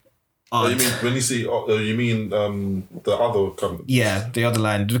Oh, odd. you mean when you see? You mean the other comic? Yeah, the other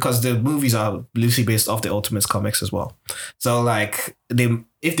line, because the movies are loosely based off the Ultimates comics as well. So like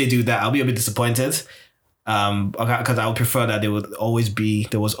if they do that, I'll be a bit disappointed. Because I would prefer that there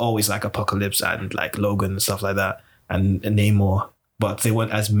was always like Apocalypse and like Logan and stuff like that and Namor, but they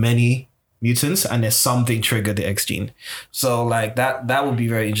weren't as many mutants, and there's something triggered the X gene. So like that would be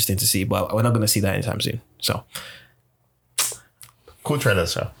very interesting to see, but we're not going to see that anytime soon. So Cool trailer,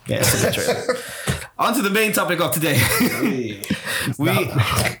 so. yeah, it's a good trailer. On to the main topic of today.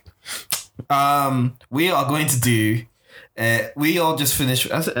 We are going to do. We all just finished.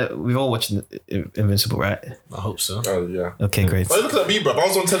 We've all watched Invincible, right? I hope so. Oh yeah. Okay, great. Why are you looking at me, bro? I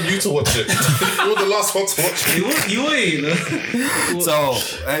was on telling you to watch it. You were the last one to watch it. You ain't. So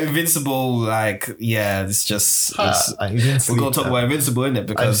Invincible, like, yeah, it's just I didn't we're gonna sleep. talk about Invincible, innit? I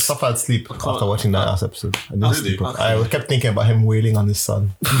Because suffered sleep after watching that last episode. I didn't Really? sleep. I kept thinking about him wailing on his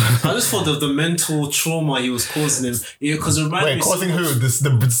son. I just thought of the mental trauma he was causing him. Yeah, because it reminded Wait, me causing so who? much-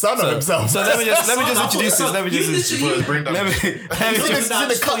 The son of himself. so let me just introduce this. Let me just Bring that. let me Just see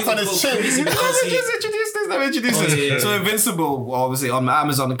the cuts on his chin. Let me introduce this. yeah. So Invincible, obviously on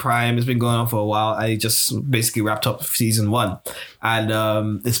Amazon Prime, it's been going on for a while. I just basically wrapped up season 1,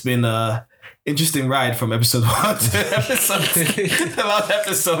 and it's been a interesting ride from episode 1 to the last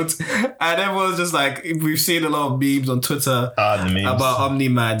episode, and everyone's just like, we've seen a lot of memes on Twitter The memes. about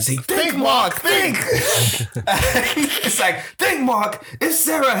Omni-Man saying, "Think, Mark, think." It's like, think, Mark, if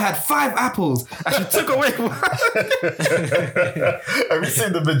Sarah had 5 apples and she took away one. Have you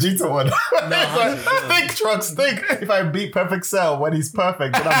seen the Vegeta one? It's like, think, Trunks, think. If I beat Perfect Cell when he's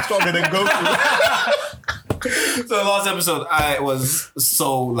perfect, then I'm stronger than Goku. So the last episode, I was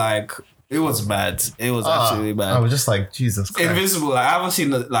so like, it was mad. It was absolutely I mad. was just like, Jesus Christ. Invincible, like, I haven't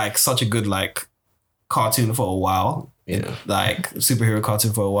seen like such a good like cartoon for a while. Yeah. Like superhero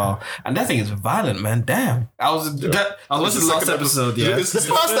cartoon for a while, and that thing is violent, man. Damn, I was watching the last episode. Yeah, It's The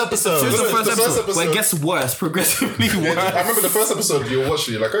first episode. This is the first the first episode, where it episode. gets worse, progressively worse. Yeah, I remember the first episode you were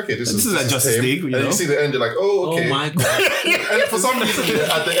watching, you're like, okay, this is like Justice tame. League, you And know? you see the end, you're like, oh, okay. Oh my god. And for some reason,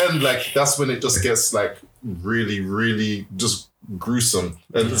 at the end, like, that's when it just gets, like, really, really just gruesome,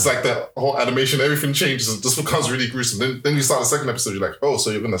 and it's like the whole animation, everything changes and just becomes really gruesome. Then you start the second episode, you're like, oh, so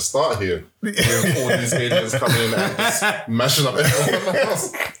you're gonna start here with all these aliens coming in and just mashing up everyone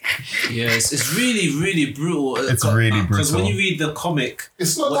else. Yeah, it's really, really brutal. It's really brutal. Because when you read the comic,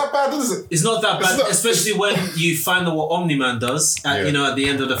 it's not that bad, is it? It's not that bad, especially when you find out what Omni-Man does at the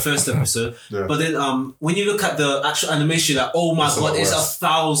end of the first episode. Yeah. But then when you look at the actual animation, like, oh my god, it's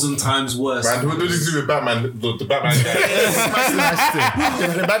 1,000 times worse. Man, who did this do with Batman? The Batman guy. Smashed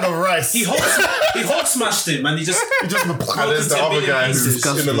him. In a bag of rice. He Hulk smashed him, and he just and there's the other guy who's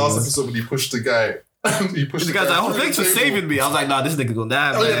in the last episode when he pushed the guy. The guy's like, oh, thanks for saving me. I was like, nah, this nigga gonna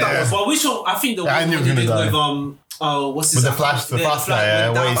die. Oh, yeah. Well, which one? I think the one he did with what's his name? The Flash guy,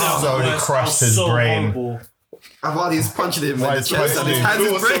 where he slowly crushed his brain. Horrible. Avadi's punching him in the chest and his hands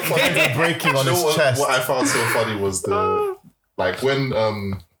is breaking on his chest. What I found so funny was when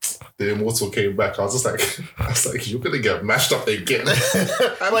the Immortal came back, I was like, you're gonna get mashed up again.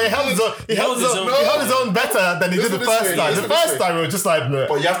 Well, he held his own better than he did the first time. The first time it was just like,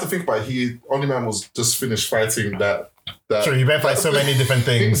 but you have to think about it, Omni-Man was just finished fighting that. Sure, he went fight so many different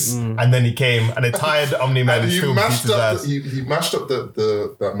things, and then he came and it tired Omni-Man. He mashed up. He mashed up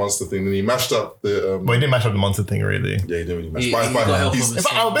that monster thing, and he mashed up the. But he didn't mash up the monster thing, really. Yeah, he didn't really mash. I'm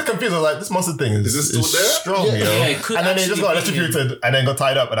a bit confused. I was like, this monster thing is this still there? Strong, yo. And then he just got electrocuted and then got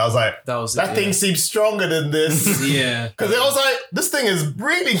tied up, and I was like, that thing seems stronger than this. Yeah, because it was like, this thing is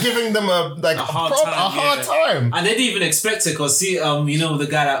really giving them a hard time, and they didn't even expect it because the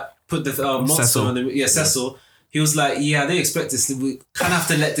guy that put the monster Cecil. on the Cecil. He was like, yeah, they expect this. We kind of have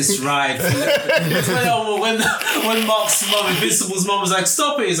to let this ride. when Mark's mum, Invincible's mum was like,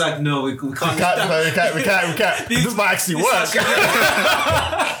 stop it. He's like, no, we can't. We can't. This might actually work.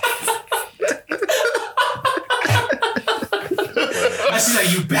 Actually,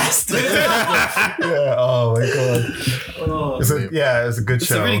 like, you bastard. Yeah, oh my god. It's a good show.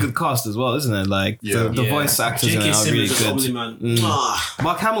 It's a really good cast as well, isn't it? Like, the voice actors are really good.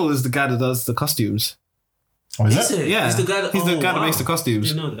 Mark Hamill is the guy that does the costumes. Oh, is it? Yeah. He's the guy that makes the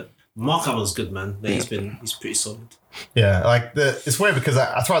costumes. I didn't know that. Mark Hamill's good, man. He's pretty solid. Yeah, like it's weird because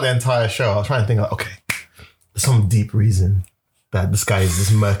throughout the entire show, I was trying to think like, okay, there's some deep reason that this guy is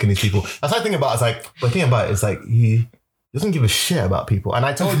just murking these people. I was thinking about it's like he doesn't give a shit about people. And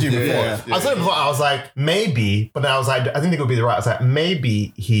I told you before. I was like, maybe, but then I was like, I think it would be the right. I was like,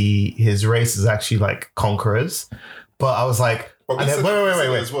 maybe his race is actually like conquerors. But I was like, wait.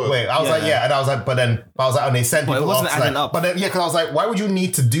 I was like, and I was like, and they sent people. It wasn't adding up. But then, because I was like, why would you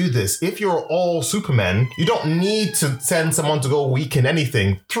need to do this? If you're all Supermen, you don't need to send someone to go weaken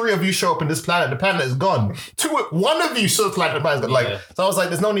anything. 3 of you show up in this planet, the planet is gone. 1 of you show up, the planet is gone. Like, so I was like,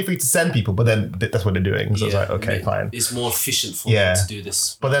 there's no need for you to send people, but then that's what they're doing. So I was like, okay, fine. It's more efficient for them to do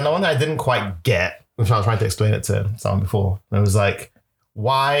this. But then the one that I didn't quite get, which I was trying to explain it to someone before, and it was like,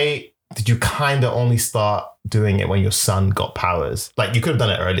 why did you kind of only start doing it when your son got powers? Like, you could have done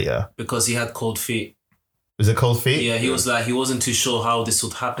it earlier. Because he had cold feet. Was it cold feet? Yeah, he was like, he wasn't too sure how this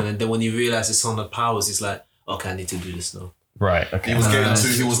would happen. And then when he realized his son had powers, he's like, okay, I need to do this now. Right. Okay. He was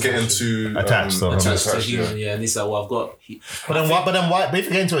getting too attached to human. Yeah, and he's like, well, I've got. But then why? But if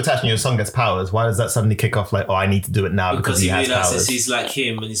you're getting too attached and your son gets powers, why does that suddenly kick off like, oh, I need to do it now because he has powers? He's like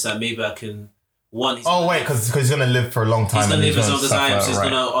him, and he's like, maybe I can. Because he's going to live for a long time. He's going to live as long as I am, so he's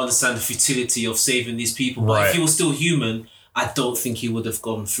going to understand the futility of saving these people. But if he was still human, I don't think he would have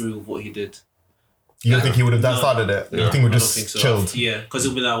gone through what he did. You don't think he would have started it? You think he would just chilled? Yeah, because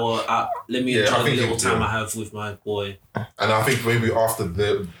he'll be like, well, let me enjoy the little time I have with my boy. And I think maybe after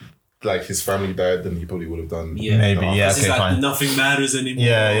his family died, then he probably would have done. Yeah, maybe. Yeah, okay, fine. Nothing matters anymore.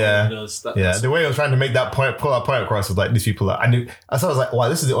 Yeah. The way I was trying to make that point, pull that point across was like these people that I knew. I was like, wow,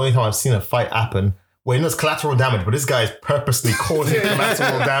 this is the only time I've seen a fight happen where it's collateral damage, but this guy is purposely causing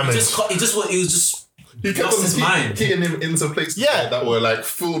collateral damage. He kept on his mind, hitting him into places that were like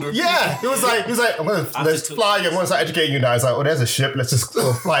filled with. Yeah, he was like, let's fly. I'm gonna start educating you now. It's like, oh, there's a ship. Let's just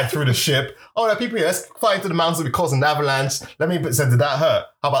fly through the ship. Oh, there are people here. Let's fly into the mountains. We cause an avalanche. Let me say, did that hurt?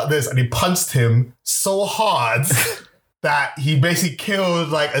 How about this? And he punched him so hard that he basically killed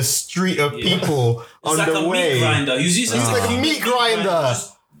like a street of people on the way. He's like a meat grinder. He's like a meat grinder.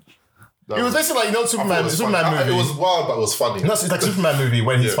 It was basically like, Superman movie. It was wild, but it was funny. No, it's like Superman movie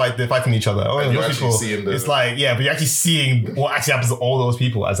when they're fighting each other. And you're actually seeing it's like, but you're actually seeing what actually happens to all those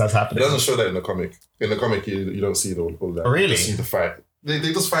people as that's happening. It doesn't show that in the comic. In the comic, you don't see all that. Really? You see the fight. They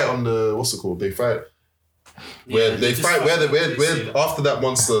just fight on the, what's it called? They fight where after that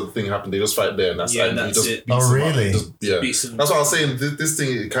monster thing happened, they just fight there, and that's it. Oh, really? That's what I was saying. This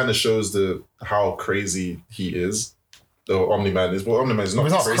thing, it kind of shows how crazy he is. Omni-Man is. Well, Omni-Man is not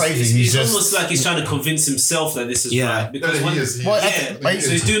crazy. It's almost like he's trying to convince himself that this is right. Because he is.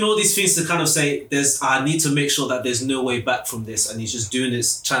 So he's doing all these things to kind of say, I need to make sure that there's no way back from this. And he's just doing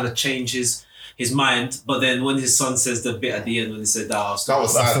this, trying to change his mind. But then when his son says the bit at the end when he said that was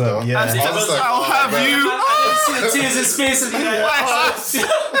sad though. Yeah. I'll have you. I didn't see the tears in his face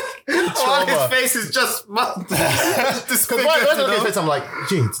and his face is just disfigured. I'm like,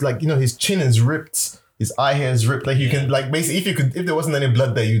 gee, it's like, his chin is ripped. His eye hair is ripped. Like you can, like, basically, if there wasn't any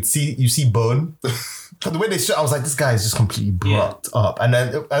blood there, you see bone. But the way they shot, I was like, this guy is just completely brought up. And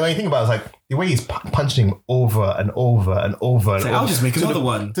then when you think about it, it's like the way he's punching him over and over and over and over. I'll just make another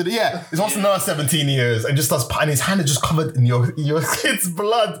one. It's also another 17 years and just starts, and his hand is just covered in your kid's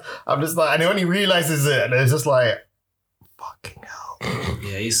blood. I'm just like, and he only realizes it, and it's just like, fucking hell.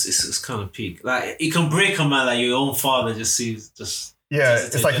 Yeah, it's kind of peak. Like, it can break a man like your own father just sees. Yeah,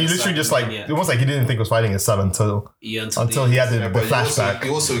 it's like he literally just like, almost like he didn't think he was fighting his son until he had the flashback.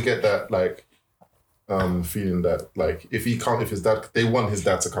 You also get that like feeling that like if his dad, they want his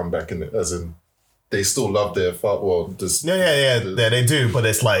dad to come back in it, as in they still love their father. Well, they do, but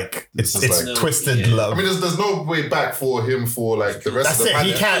it's like it's like, twisted love. I mean, there's no way back for him for like the rest of the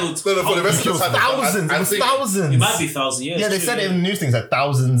planet. He can't. For the rest of the planet. Thousands. It might be thousands. Yeah, they said it in the news things like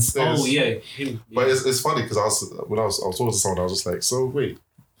thousands. Oh yeah, but it's funny because I was talking to someone, I was just like, so wait,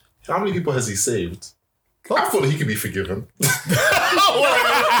 how many people has he saved? I thought he could be forgiven.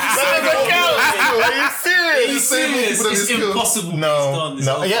 Are you serious? It's impossible. No.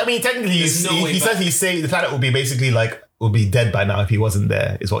 Yeah, I mean, technically, he says he saved the planet would be dead by now if he wasn't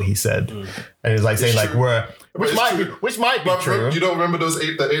there. Is what he said, and it's like saying like which might be true. You don't remember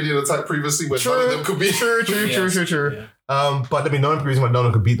the alien attack previously where none of them could be true. Yeah. But I mean, the only reason why no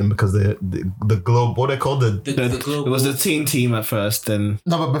one could beat them because the globe, what they called the globe. It was the team at first. Then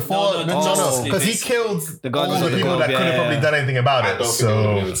but before because he killed all the people that couldn't probably done anything about it.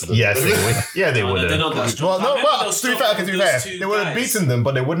 So yes, they would have. Well, to be fair, they would have beaten them,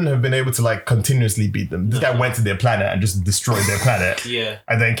 but they wouldn't have been able to like continuously beat them. This guy went to their planet and just destroyed their planet. Yeah,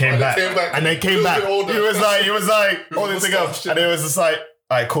 and then came back. He was like holding thing up, and it was just like,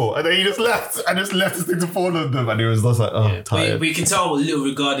 all right, cool. And then he just left this thing to fall on them, and he was just like, tired. We can tell what little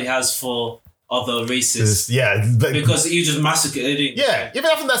regard he has for other races. Because he just massacred it. Yeah, even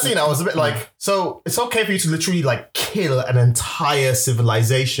after that scene, I was a bit like, so it's okay for you to literally like kill an entire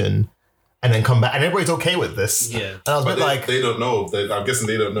civilization and then come back, and everybody's okay with this. Yeah, and I was a bit like, they don't know. I'm guessing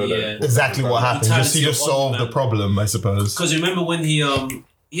they don't know that exactly what happened. He just solved the problem, I suppose. Because remember when he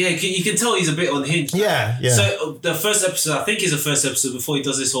you can tell he's a bit unhinged. Yeah. So the first episode, I think is the first episode before he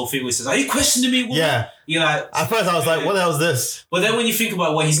does this whole thing where he says, "Are you questioning me, woman?" Yeah. You're like, at first I was like, what the hell is this? But then when you think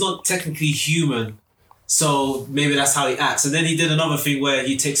about he's not technically human, so maybe that's how he acts. And then he did another thing where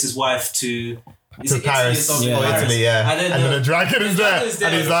he takes his wife to Paris. Italy, yeah. And then the dragon is there.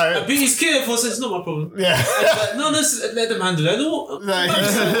 And he's like, he's careful, so it's not my problem. Yeah. Like, no, let them handle it. Like,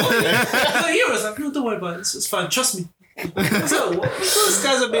 heroes, like, no, don't worry about it. It's fine. Trust me. This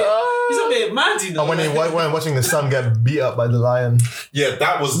guy's a bit mad, you know. And when watching the son get beat up by the lion. Yeah,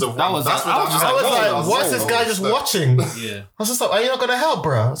 that was the. I was like, what's this guy just watching? Yeah. I was just like, are you not gonna help,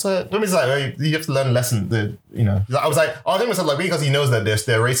 bro? So he's like, you have to learn a lesson. I was like, I think myself like because he knows that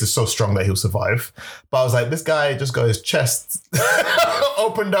their race is so strong that he'll survive. But I was like, this guy just got his chest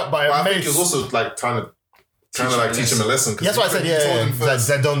opened up by a mace. I think he was also like trying to teach him a lesson. That's why I said,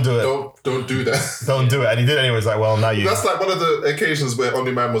 said don't do it. Don't do that. Don't do it. And he did anyway. It's like, well, now you. That's like one of the occasions where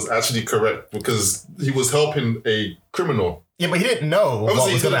Omni-Man was actually correct because he was helping a criminal. Yeah, but he didn't know what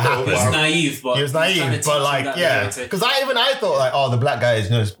was going to happen. He was naive, but like, yeah. Because I thought like, oh, the black guy is,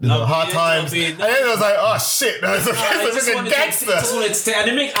 hard times. And then I was like, oh shit, no, it's a gangster.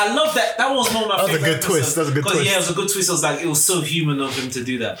 I love that. That was one of my favorite. That was a good twist. Yeah, it was a good twist. It was so human of him to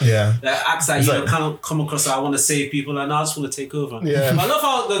do that. Yeah. That acts like, kind of come across I want to save people and I just want to take over. Yeah. I love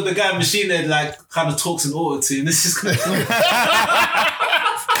how the guy Machine Head like kind of talks in auto-tune. This is cool.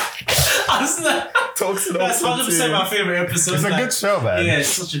 That's 100% my favorite episode. It's a good show, man. Yeah, it's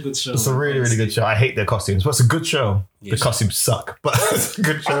such a good show. It's a really, really good show. I hate their costumes, but it's a good show. The costumes suck, but it's a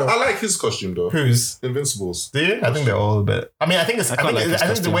good show. I like his costume though. Whose? Invincibles. Do you? I think they're all a bit. I mean, I think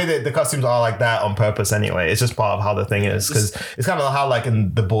the way that the costumes are like that on purpose anyway. It's just part of how the thing is because it's kind of how like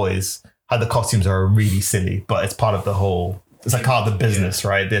in The Boys, how the costumes are really silly, but it's part of the whole. It's like part of the business,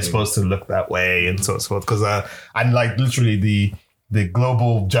 right? They're supposed to look that way and so forth. Because and like literally the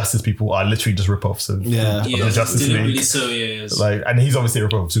global justice people are literally just rip-offs of the Justice League. So, yeah. Like, and he's obviously a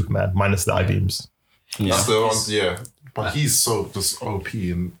rip-off of Superman, minus the I-beams. Yeah. That's the one, but he's so just OP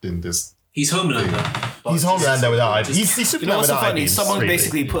in this. He's Homelander. He's Homelander without I-beams. He's Superman without I-beams. Someone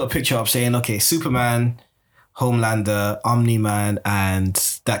basically put a picture up saying, okay, Superman Homelander, Omni-Man, and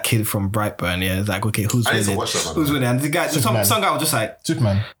that kid from Brightburn. Yeah, it's like, okay, who's winning? Who's winning? And the guy, some guy was just like,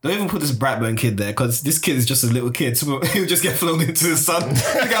 Superman. Don't even put this Brightburn kid there because this kid is just a little kid. So he'll just get flown into the sun.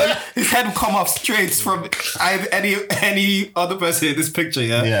 His head will come off straight from any other person in this picture.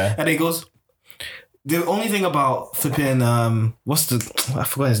 Yeah. And he goes. The only thing about flipping, I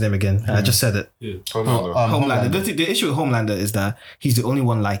forgot his name again. I just said it. Yeah. Homelander. The issue with Homelander is that he's the only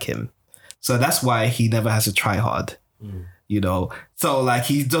one like him. So that's why he never has to try hard. You know? So like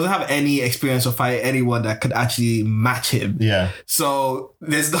he doesn't have any experience of fighting anyone that could actually match him. Yeah. So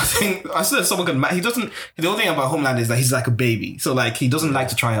there's nothing, I said someone can match, the only thing about Homelander is that he's like a baby. So like he doesn't like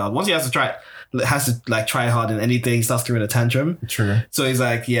to try hard. Once he has to try hard in anything, he starts throwing a tantrum. True. So he's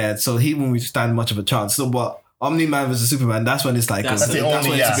like, yeah, so he won't stand much of a chance. So but Omni-Man versus Superman, that's when it's like that's the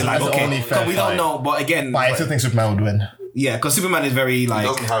only fair we don't know, but again, I still think Superman would win. Yeah, because Superman is very like...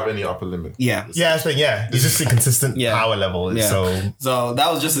 He doesn't have any upper limit. Yeah. Yeah, that's the thing, yeah. He's just a consistent power level. Yeah. So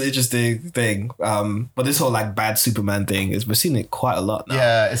that was just an interesting thing. But this whole like bad Superman thing, we're seeing it quite a lot now.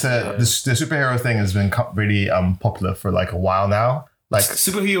 Yeah, the superhero thing has been really popular for like a while now. Like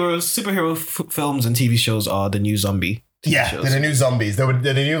superhero films and TV shows are the new zombie. They're the new zombies. They're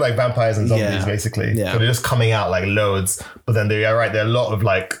the new like vampires and zombies, basically. Yeah. So they're just coming out like loads. But then there are a lot of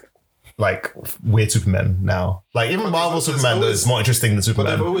like weird Supermen now. Like even Marvel Superman is more interesting than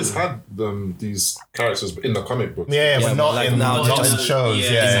Superman. But they've always had these characters in the comic books. But not in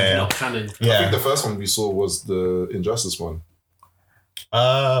shows. Not canon. I think the first one we saw was the Injustice one.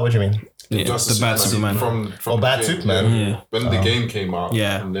 What do you mean? The bad Superman. From Bad Superman. When the game came out,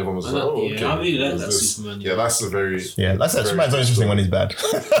 and everyone was like, "Oh, okay." I really like that Superman. Yeah, that's a very Superman's interesting when he's bad.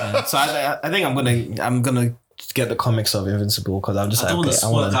 So I think I'm gonna get the comics of Invincible because I'm just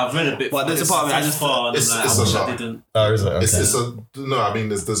I've read a bit, but there's a part of it it's a lot. Oh, is it? Okay. It's I mean,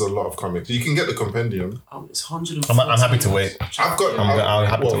 there's a lot of comics. You can get the compendium. It's 100. I'm happy to wait. I'm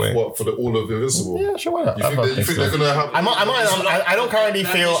happy to wait. What for the all of Invincible? Yeah, sure. Why not? You think they're gonna have? I don't currently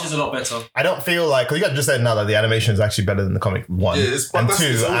feel. It's a lot better. I don't feel like because you guys just said now that the animation is actually better than the comic one. Yeah, and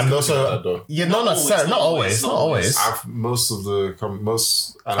two. I'm also not necessarily. Not always. Most of the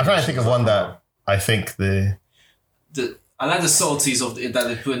I'm trying to think of one that I think I like the subtleties of that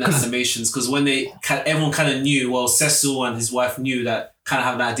they put in the animations because when everyone kind of knew, well, Cecil and his wife knew that, kind of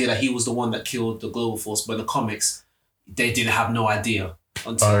have an idea that he was the one that killed the Global Force, but in the comics, they didn't have no idea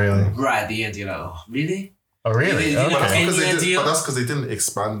until right at the end. You're like, oh, really? Oh, really? But that's because they didn't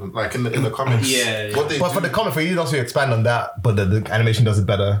expand, like in the comics. For the comic, for you to also expand on that, but the animation does it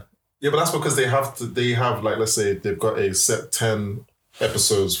better. Yeah, but that's because they have like, let's say they've got a set 10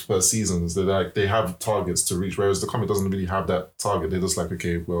 episodes per season. They have targets to reach, whereas the comic doesn't really have that target. They're just like,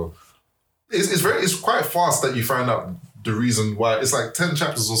 okay, well, it's quite fast that you find out the reason why. It's like 10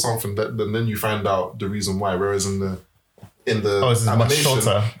 chapters or something and then you find out the reason why. Whereas in the it's much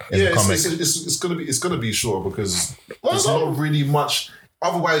shorter in the comic. It's gonna be short because there's not really much.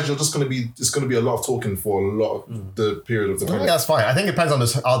 Otherwise, it's going to be a lot of talking for a lot of the period of the comic. That's fine. I think it depends on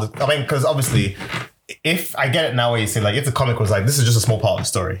because obviously, if I get it now, where you say like if the comic was like this is just a small part of the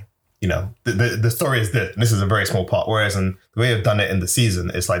story, you know, the story is this. And this is a very small part. Whereas in the way they've done it in the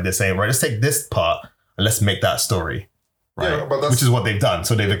season, it's like they're saying, right, let's take this part and let's make that story, right? Yeah, which is what they've done.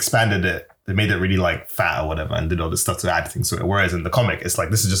 So they've expanded it. They made it really like fat or whatever and did all this stuff to add things to it. Whereas in the comic, it's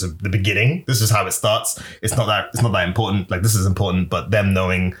like, this is just the beginning. This is how it starts. It's not that important. Like this is important, but them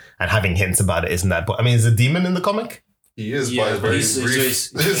knowing and having hints about it isn't that. But I mean, is a demon in the comic? He is, but he's very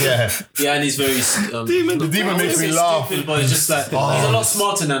yeah, and he's very the demon makes me laugh. Stupid, but it's just like he's a lot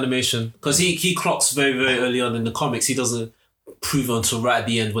smarter in animation because he clocks very, very early on in the comics. He doesn't prove until right at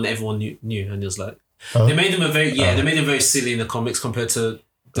the end when everyone knew and he was like they made him they made him very silly in the comics compared to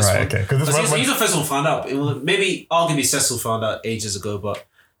this one. Okay. Because he's the first one found out. Maybe arguably Cecil found out ages ago, but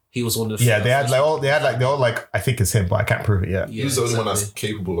he was one of the they all like I think it's him, but I can't prove it yet. He's the only one that's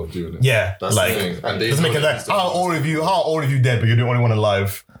capable of doing it. Yeah, that's like, the thing. And they doesn't make it like how old of you dead, but you're the only one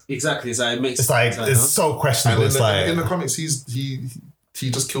alive. Exactly. So it makes it's so questionable. And in the comics, he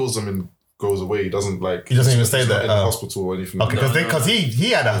just kills them and goes away. He doesn't even stay there in the hospital or anything. Okay, because he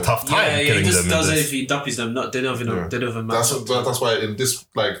had a tough time killing them. He just does it if he duppies them. They don't even that's why in this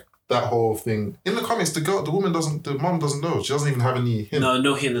that whole thing in the comics, the mom doesn't know. She doesn't even have any hint.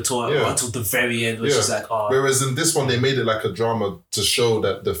 No hint at all until the very end, which is like, oh. Whereas in this one, they made it like a drama to show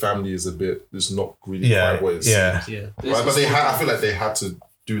that the family is not really quite what it seems. Yeah. But I feel like they had to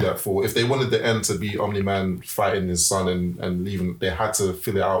do that for. If they wanted the end to be Omni-Man fighting his son and leaving, they had to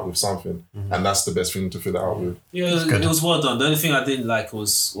fill it out with something, and that's the best thing to fill it out with. Yeah, it was well done. The only thing I didn't like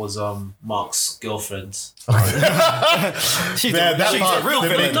was Mark's girlfriend. She's a real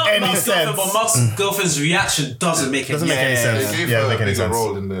villain. Not Mark's girlfriend, but Mark's girlfriend's reaction doesn't make any sense. They gave her a bigger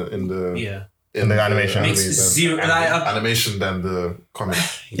role in the animation. Makes zero animation than the comic.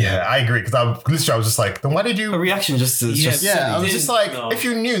 Yeah, I agree. Because I was just like, then why did you? A reaction just. I was just like, if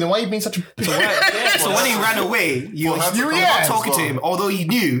you knew, then why are you being such a? So when he ran away, you were not talking to him, although you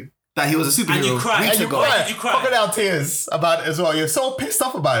knew that he was a superhero. And you cried. You cried. Crocodile tears about it as well. You're so pissed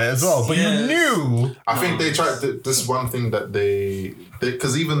off about it as well, but you knew. I think they tried. This one thing that they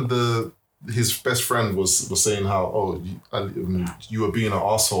because even his best friend was saying how you were being an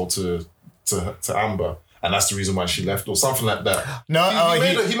asshole to Amber, and that's the reason why she left, or something like that. No,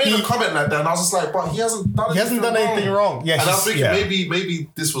 he made a comment like that, and I was just like, but he hasn't done anything wrong. Yeah, and I was thinking maybe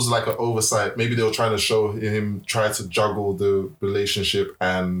this was like an oversight. Maybe they were trying to show him try to juggle the relationship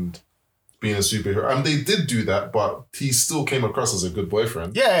and being a superhero, and they did do that, but he still came across as a good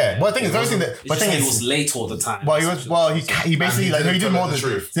boyfriend. Yeah. Well, the thing is, he was late all the time. Well, he basically he did more than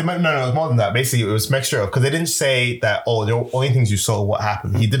truth. No, it was more than that. Basically, it was mixture of, because they didn't say that. Oh, the only things you saw what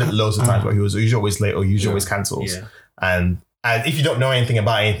happened. He did it loads of times, but he was usually always late or usually always cancels. Yeah. And if you don't know anything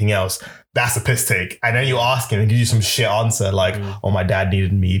about anything else, that's a piss take. And then you ask him and give you some shit answer like, "Oh, my dad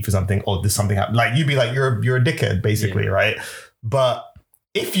needed me for something," or "This something happened." Like you'd be like, "You're a dickhead," basically, right? But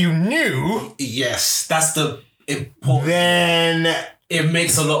if you knew, yes, that's the important. Then it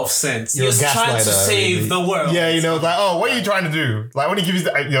makes a lot of sense. You're trying to save the world. Yeah, like, oh, what are you trying to do? Like when he gives you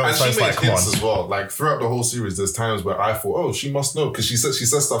the, and so she it's made like, hints come on. as well. Like throughout the whole series, there's times where I thought, oh, she must know, because she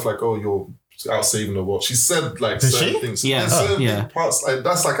says stuff like, oh, you're out saving the world. She said like certain things. Yeah, certain parts. Like,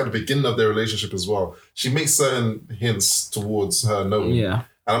 that's like at the beginning of their relationship as well. She makes certain hints towards her knowing. Yeah,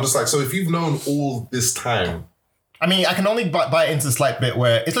 and I'm just like, so if you've known all this time. I mean, I can only buy into a slight bit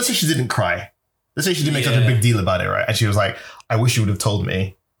where let's say she didn't cry. Let's say she didn't make such a big deal about it, right? And she was like, I wish you would have told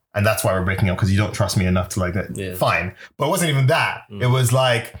me. And that's why we're breaking up, because you don't trust me enough to like that. Yeah. Fine. But it wasn't even that. It was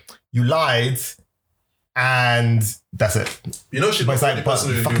like, you lied and that's it. You know, she's the only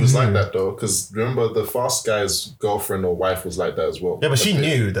person who was like that though, because remember the Fast Guy's girlfriend or wife was like that as well. Yeah, but she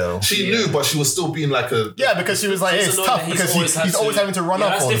knew though. She knew, but she was still being like a... Yeah, because she was like, it's tough because he's always having to run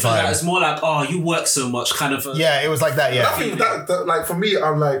up all the time. It's more like, oh, you work so much kind of... Yeah, it was like that, yeah. I think that like for me,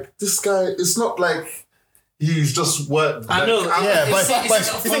 I'm like, this guy, it's not like... He's just worked. I know.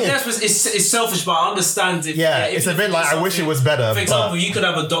 It's selfish, but I understand if. Yeah, it's a bit like I wish it was better. For example, you could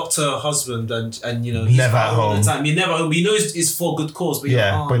have a doctor husband and you know he's never at home all the time. You're never home. You know it's for a good cause, but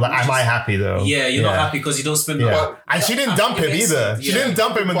but am I happy though? Yeah, you're not happy because you don't spend. And she didn't dump him either. She didn't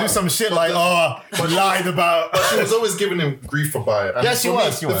dump him and do some shit like lied about. But she was always giving him grief about it. Yeah, she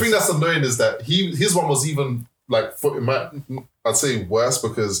was. The thing that's annoying is that his one was even like I'd say worse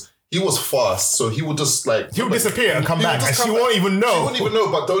because. He was fast, so he would just like... He would disappear and come back, and she won't even know. She wouldn't even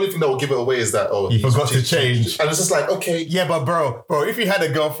know, but the only thing that will give it away is that, he forgot to change. And it's just like, okay. Yeah, but bro, if you had a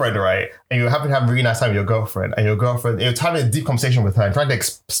girlfriend, right, and you happen to have a really nice time with your girlfriend, and you're having a deep conversation with her and trying to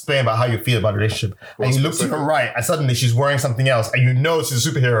explain about how you feel about the relationship, and you look to her right, and suddenly she's wearing something else, and you know she's a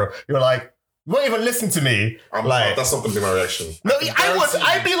superhero, you're like... You won't even listen to me. That's not gonna be my reaction. No, I would.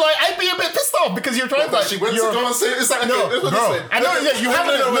 I'd be a bit pissed off because you're trying to. She went to go and say it's like no, bro. I know. Yeah, you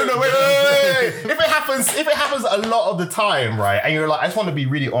haven't. No, wait. If it happens a lot of the time, right? And you're like, I just want to be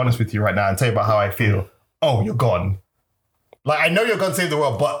really honest with you right now and tell you about how I feel. Oh, you're gone. Like I know you're gonna save the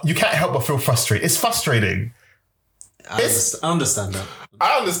world, but you can't help but feel frustrated. It's frustrating. I understand that.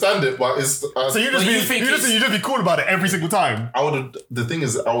 I understand it, but it's... so you just be cool about it every single time? The thing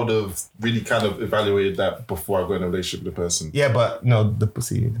is, I would have really kind of evaluated that before I got in a relationship with the person. Yeah, but no, the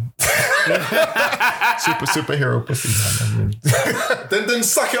pussy. Superhero pussy. then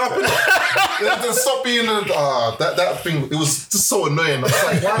suck it up. Then stop being that thing. It was just so annoying. I was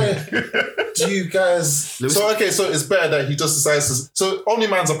like, why do you guys... So it's better that he just decides to... So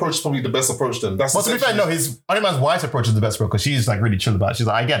Omni-Man's approach is probably the best approach then. That's to be fair, no, Omni-Man's wife's approach is the best approach because she's like really chill about it. She's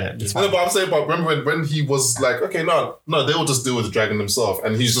like, I get it. No, but I'm saying, but remember when he was like, okay, no, they will just deal with the dragon himself,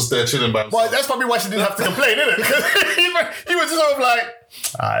 and he's just there chilling by himself. Well, that's probably why she didn't have to complain, isn't it? Because he was just sort of like,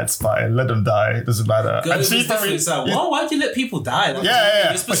 it's fine, let them die, it doesn't matter. And she probably like, why do you let people die? Like,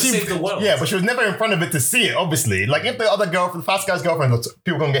 you're supposed to save the world. Yeah, but she was never in front of it to see it, obviously. Like if the other girlfriend, the Fast Guy's girlfriend,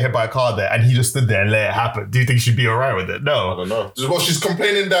 people gonna get hit by a car there, and he just stood there and let it happen. Do you think she'd be alright with it? No. I don't know. Well, she's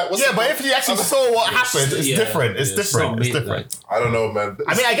complaining that. But if he actually saw what happened, it's different. It's different. It's different. I don't know, man.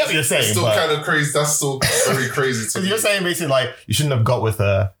 I mean, I get what you're saying. It's still kind of crazy. That's still very crazy to me. Because you're saying basically like you shouldn't have got with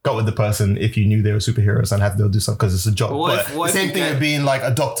the person if you knew they were superheroes and had to do something because it's a job. But the same thing would be being like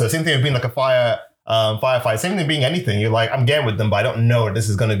a doctor. Same thing with being like a firefighter. Same thing being anything. You're like, I'm getting with them, but I don't know this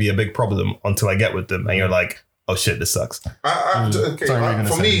is going to be a big problem until I get with them. And you're like, oh shit, this sucks. For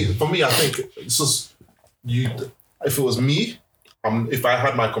me, I think it's just you. If it was me, if I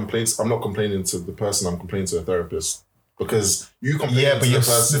had my complaints, I'm not complaining to the person. I'm complaining to a therapist because you complain to the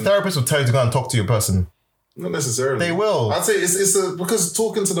person. The therapist will tell you to go and talk to your person. Not necessarily. They will. I'd say it's because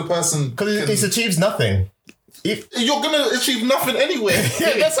talking to the person because it achieves nothing. You're gonna achieve nothing anyway.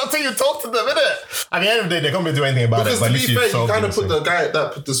 Yeah, that's until you talk to them, innit? At the end of the day, they can't really do anything about because it. Because to be fair, you kind of put the guy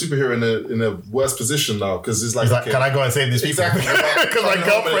that put the superhero in a worse position now because it's like, can I go and save these people? Exactly. Because my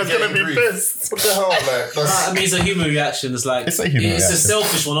girlfriend's gonna be pissed. What the hell? I mean, it's a human reaction. It's like it's a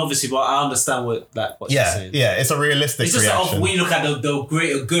selfish one, obviously, but I understand what you're saying. Yeah, it's a realistic. It's just reaction. Like when you look at the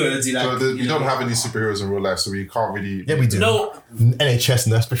greater good, you like. So you don't have any superheroes in real life, so we can't really. Yeah, we do. No. NHS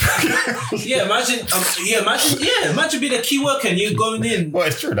nurse. Imagine being a key worker and you going in. Well,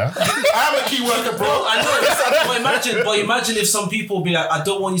 it's true now. I'm a key worker, bro. I know. But imagine if some people be like, I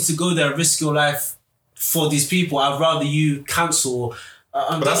don't want you to go there and risk your life for these people. I'd rather you cancel.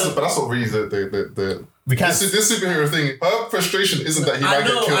 But that's not really the we can't. This superhero thing. Her frustration isn't that he might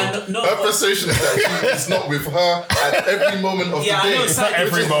get killed. Her frustration is that he's not with her at every moment of the day. It's not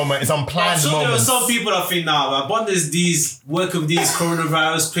every moment. It's unplanned moments. There are some people that think, nah, man, work with these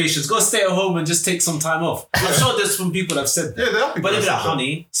coronavirus patients. Go stay at home and just take some time off. I'm sure there's some people that have said that. Yeah, there are people. But they're like,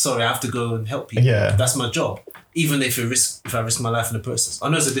 honey, sorry, I have to go and help people. Yeah, that's my job. Even if I risk my life in the process. I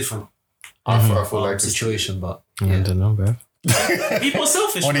know it's a different I feel like situation, but I don't know, bro. People are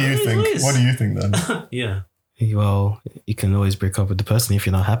selfish. What do you think? What do you think then? Yeah. Well, you can always break up with the person if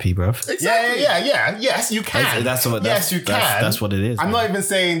you're not happy, bro. Exactly. Yeah. Yes, you can. That's what it is. I'm not even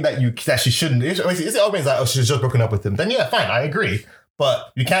saying that she shouldn't. Is it always like, oh, she's just broken up with him? Then yeah, fine, I agree.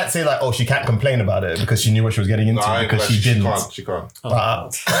 But you can't say like, oh, she can't complain about it because she knew what she was getting into because she didn't. She can't.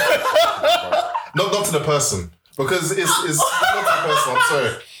 Not to the person because it's not to the person. I'm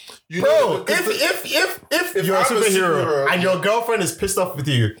sorry. Bro, if you're a superhero and your girlfriend is pissed off with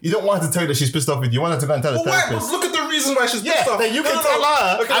you, you don't want her to tell you that she's pissed off with you. You want her to go and tell the therapist. Look at the reason why she's pissed off. Then you can tell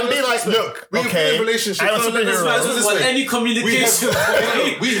her and be like, look, we've been in relationships. I'm a superhero. Any communication.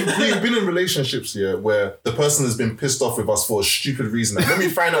 We've been in relationships here where the person has been pissed off with us for a stupid reason. And when we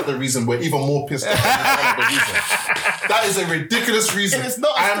find out the reason, we're even more pissed off the reason. That is a ridiculous reason. And it's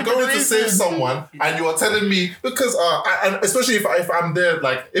not I am going to save someone and you are telling me because and especially if I'm there,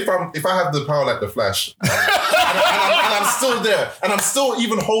 like if I have the power like the Flash and I'm still there and I'm still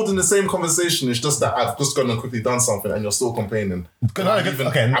even holding the same conversation, it's just that I've just gone and quickly done something and you're still complaining.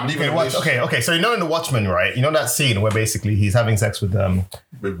 Okay. So you know in The Watchmen, right? You know that scene where basically he's having sex with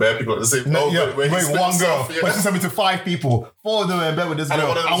bare people at the same time. One girl. But she's having to 5 people. 4 of them are in bed with this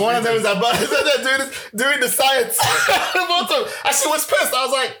girl. And one of them is doing the science. And she was pissed. I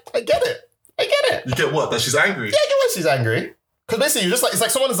was like, I get it. You get what? That she's angry? Yeah, I get why she's angry. Because basically, you're just like, it's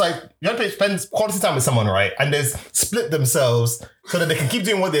like someone is like, you have to spend quality time with someone, right? And they split themselves so that they can keep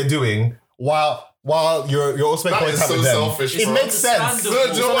doing what they're doing while you're also spending quality time with them. Selfish, it makes sense.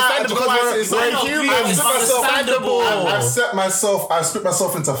 It's understandable because we're humans. It's understandable. I've split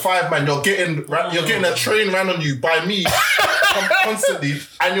myself into 5 men. You're getting a train ran on you by me constantly,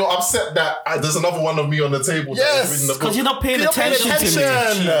 and you're upset that there's another one of me on the table. Yes, because you're not paying attention to me.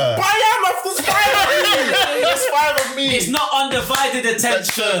 But I am. There's 5 of me. There's 5 of me. It's not undivided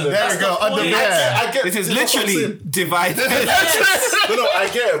attention. There you go. I get it is literally divided. No, I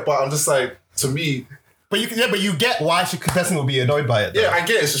get it, but I'm just like, to me. But you get why she contestant will be annoyed by it. Though. Yeah, I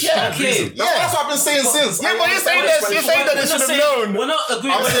get it. It's a stupid reason. That's what I've been saying since. Yeah, but you're saying that they should have known. We're not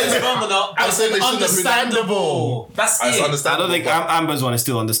agreeing whether it's wrong or not. I'm saying they should have understandable. That's it. I don't think Amber's one is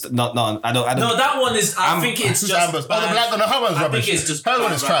still understand. I don't. No, that one is. I think it's just. Amber's. Oh, the black one. No, her one's rubbish. I think it's just. Her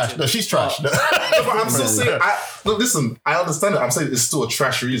one is trash. No, she's trash. But I'm still saying. Listen, I understand it. I'm saying it's still a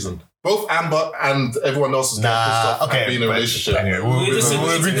trash reason. Both Amber and everyone else is getting pissed off at being in a relationship. Anyway, we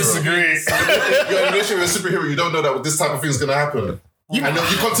disagree. You're in a relationship with a superhero, you don't know that this type of thing is going to happen. And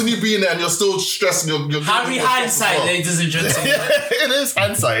you continue being there and you're still stressed. And you're Harry hindsight, ladies and gentlemen. It is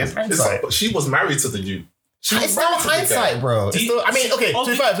hindsight. It's hindsight. But she was married to the youth. It's still hindsight, bro. It's still, I mean, okay, to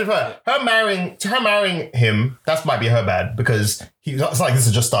be fair, her marrying him, that might be her bad because it's not like this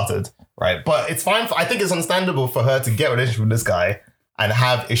has just started, right? But it's fine. I think it's understandable for her to get a relationship with this guy and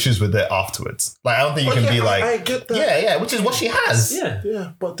have issues with it afterwards. Like, I don't think you can be like, I get that. Yeah, which is what she has.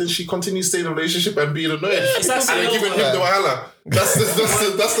 Yeah, but then she continues staying in a relationship and being annoying. And exactly. giving him the wahala. That's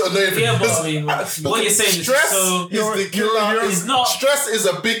the annoying thing. Yeah, but I mean, what you're saying stress is the killer. It's not. Stress is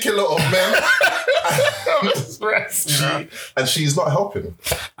a big killer of men. Stress. And she's not helping.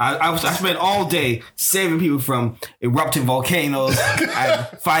 I spent all day saving people from erupting volcanoes and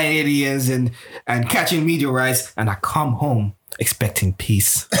fighting aliens and catching meteorites, and I come home expecting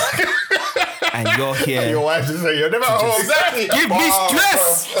peace. And you're here. Your wife just say, you're never home. Exactly. Give me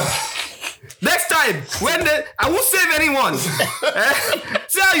stress. Next time, I won't save anyone.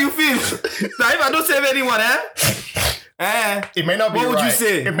 See how you feel. Now, if I don't save anyone, it may not be what would right. you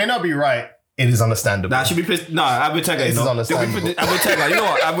say? It may not be right. It is understandable. Nah, I should be pissed. No, I would tell her. This is understandable. I would tell her. You know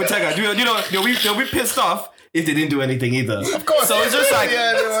what? I would tell her. You know, they'll be pissed off if they didn't do anything either. Of course. So it's just like,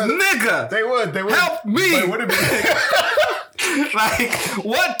 nigga. They would. Help me. But it wouldn't be. Like,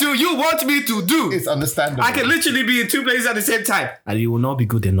 what do you want me to do? It's understandable. I can literally be in two places at the same time, and you will not be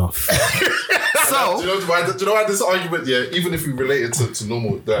good enough. So, do you know why this argument? Yeah, even if we relate it to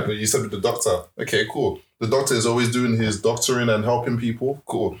normal, like you said with the doctor. Okay, cool. The doctor is always doing his doctoring and helping people.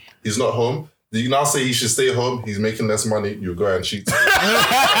 Cool. He's not home. You now say he should stay home. He's making less money. You go and cheat. He's making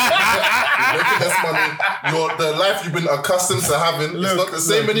less money. The life you've been accustomed to having is not the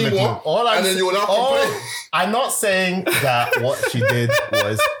same anymore. And then you will now complain. I'm not saying that what she did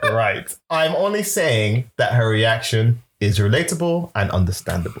was right. I'm only saying that her reaction is relatable and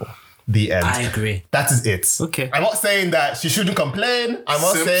understandable. The end. I agree. That is it. Okay. I'm not saying that she shouldn't complain. I'm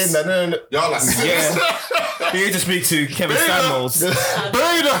not Sims. saying that no. Y'all like yeah. You need to speak to Kevin Samuels. I'm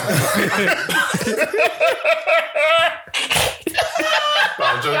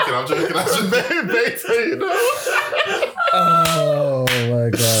joking. You know? Oh my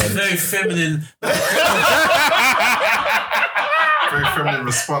god. Very feminine. Very feminine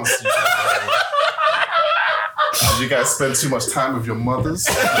response. Did you guys spend too much time with your mothers?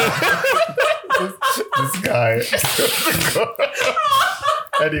 This guy.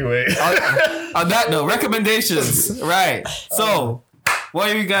 Anyway. On that note, recommendations. Right. So, what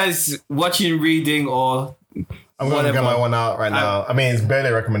are you guys watching, reading, or I'm going to get my one out right now. I mean, it's barely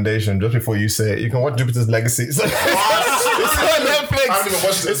a recommendation. Just before you say it, you can watch Jupiter's Legacy. It's on Netflix. I haven't even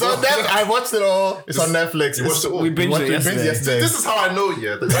watched it. It's on Netflix. I watched it all. It's on Netflix. You watched it all? We binged it yesterday. This is how I know,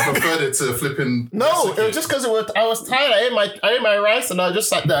 that you preferred it to flipping. No, it was just because I was tired. I ate my rice and I just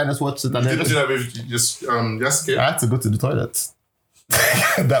sat there and just watched it. And You didn't do that with just Yasuke? I had to go to the toilet.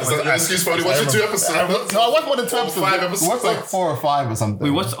 That was an excuse for only watching 2 episodes. No, I watched more than 2 episodes. 5 episodes. We watched like 4 or 5 or something.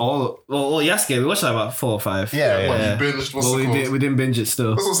 we watched all? Well, Yasuke, we watched like about 4 or 5. Yeah. What, you binged? What's Well, it called? we didn't binge it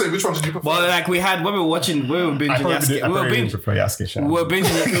still. That's what I'm saying. Which one did you prefer? Well, like we had when we were binging Yasuke. I prefer Yasuke. We were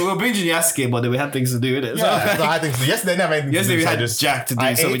binging Yasuke, but then we had things to do with it. So, Yeah, so I think so. Yesterday, never anything. Yesterday we so had Jack to do,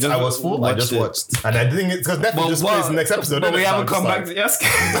 I so we ate, just I was full. I just watched, and I didn't because Netflix just plays the next episode. But we haven't come back back to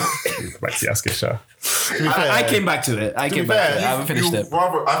Yasuke. to Yasuke show. I came back to it. I haven't finished it.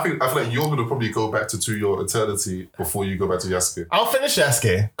 I feel like you're gonna probably go back to Your Eternity before you go back to Yasuke. I'll finish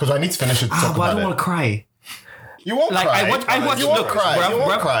Yasuke because I need to finish it. To talk But I about don't it. want to cry. You won't Like cry. I watch. You won't Look, cry. bruv, You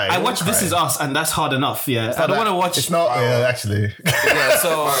won't bruv, cry. I You watch won't This cry. Is Us, and that's hard enough. Yeah, I don't want to watch. It's not. Yeah, actually. Yeah,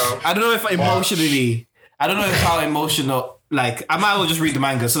 so I don't know if emotionally. I don't know if how emotional. Like I might as well just read the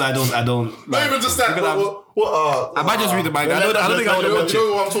manga, so that I don't. Not even just that. I might just read the manga. I don't think I want to watch You it.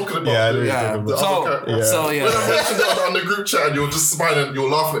 know what I'm talking about? Yeah, I know Yeah. what you're talking about. So When I mentioned it on the group chat and you were just smiling, you were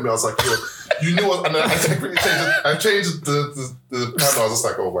laughing at me, I was like, you knew what, and then I changed the panel. I was just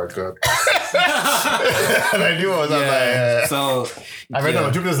like, oh my god. And I knew what was Yeah. So I read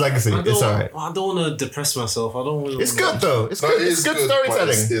on Jupiter's Legacy. It's alright. I don't want to depress myself. I don't. It's good though. It's No, good. it It's is good but storytelling.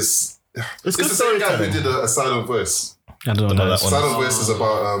 It's It's the good same guy who storytelling. did a Silent Voice. I don't know that one. Silent Voice is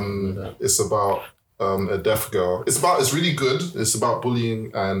about a deaf girl. It's really good. It's about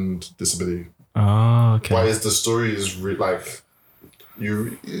bullying and disability. Oh, okay. Why is the story is like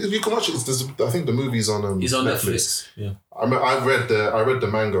you can watch it. I think the movie's on. He's on Netflix. Yeah. I read the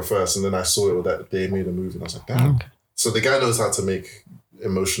manga first, and then I saw it that they made a movie, and I was like, damn. Okay. So the guy knows how to make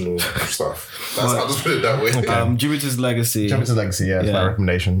emotional stuff. I'll just put it that way. Jupiter's Legacy. Jupiter's Legacy, yeah, it's my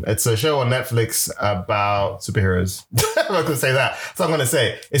recommendation. It's a show on Netflix about superheroes. I'm not going to say that. So I'm going to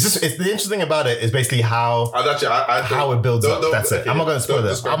say it's the interesting thing about it is basically how how it builds up. That's it. I'm not going to spoil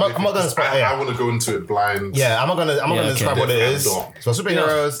it. I'm not going to spoil it. I want to go into it blind. Yeah, I'm not going to describe what it is. So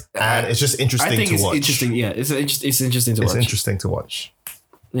superheroes, and it's just interesting to watch. I think it's interesting. Yeah, it's interesting to watch. It's interesting to watch.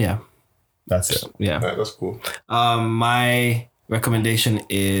 Yeah, that's it. Yeah, right, that's cool. My recommendation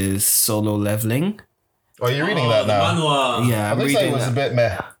is Solo Leveling. Oh, you're reading that now? Manhwa. Yeah, I'm I think reading it was that. a bit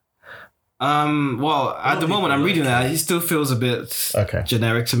meh. Well, at the moment I'm reading that, he still feels a bit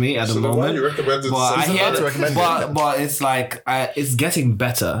generic to me at the moment. Why you recommend it? But it's like it's getting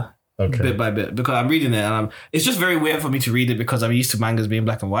better bit by bit because I'm reading it and it's just very weird for me to read it because I'm used to mangas being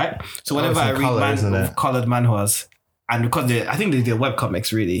black and white. So whenever I read colored manhwas, and because I think they're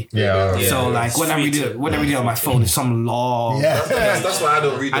webcomics really. Yeah. So like when I read it on my phone, it's some long. Yeah. That's why I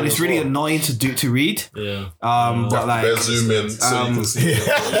don't read. And it's really annoying to read. Yeah. But like zoom in so you can see.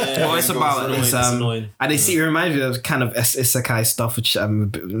 Well, it's about annoying. And it reminds me of kind of isekai stuff, which I'm a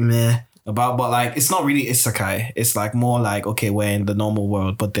bit meh about. But like it's not really isekai. It's like more like we're in the normal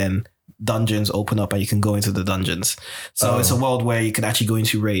world, but then dungeons open up and you can go into the dungeons. So it's a world where you can actually go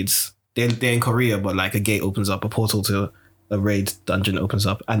into raids. They're in Korea, but like a gate opens up, a portal to a raid dungeon opens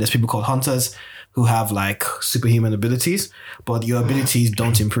up. And there's people called hunters who have like superhuman abilities, but your abilities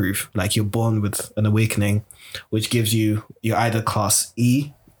don't improve. Like you're born with an awakening, which gives you're either class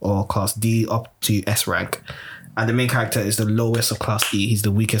E or class D up to S rank. And the main character is the lowest of class E. He's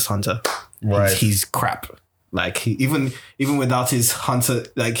the weakest hunter. Right. He's crap. Like even without his hunter,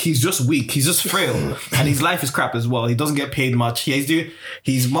 like he's just weak. He's just frail, and his life is crap as well. He doesn't get paid much.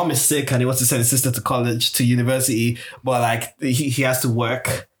 His mom is sick, and he wants to send his sister to college, to university. But like he has to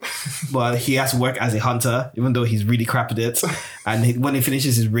work, but he has to work as a hunter, even though he's really crap at it. And when he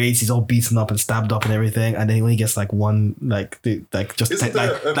finishes his raids, he's all beaten up and stabbed up and everything. And then he only gets like one, like 10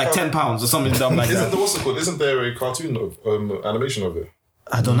 pounds or something dumb like that. What's it called? Isn't there a cartoon of animation of it?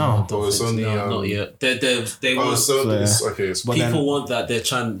 I don't know. It's only not yet. They want. People want that. They're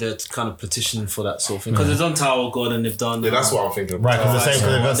kind of petitioning for that sort of thing because they've done Tower of God and they've done. Yeah, that's what I'm thinking. Right, because the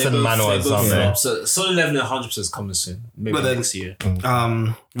same they've got certain manuals on there. So Solo Leveling 100% is coming soon. Maybe next year.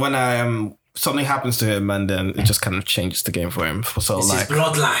 When something happens to him and then it just kind of changes the game for him. So it's like his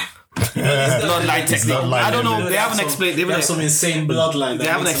bloodline. Bloodline technique. I don't know. They haven't explained. They have some insane bloodline. They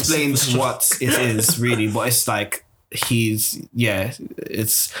haven't explained what it is really, but it's like. I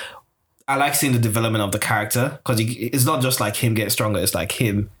like seeing the development of the character because it's not just like him getting stronger, it's like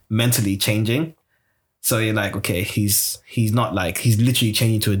him mentally changing. So you're like, okay, he's not like, he's literally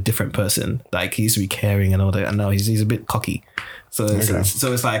changing to a different person. Like he used to be caring and all that, and now he's a bit cocky. So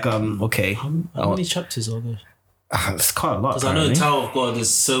it's like, okay. How many chapters are there? It's quite a lot. Because I know in Tower of God there's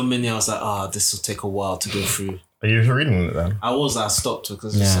so many, I was like, this will take a while to go through. Are you reading it then? I stopped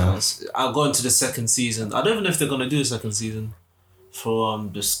because I got into the second season. I don't even know if they're going to do a second season for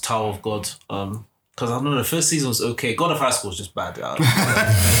this Tower of God. Because I know the first season was okay. God of High School was just bad.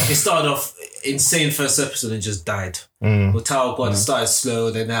 It started off insane first episode and just died. With Tower of God, it started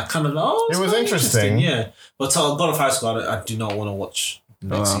slow. Then I kind of like, it was interesting. Yeah. But God of High School, I do not want to watch the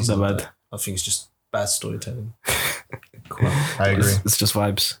next season. Bad. I think it's just bad storytelling. Cool. I agree. It's just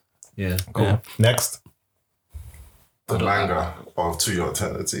vibes. Yeah. Cool. Yeah. Next. The manga of To Your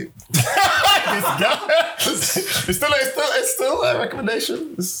Eternity. It's still a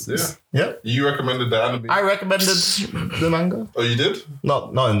recommendation. Yeah. You recommended the anime. I recommended the manga. Oh, you did? Not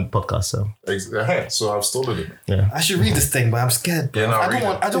in podcast. So I've stolen it. Yeah. I should read this thing, but I'm scared. Bro. Yeah, no,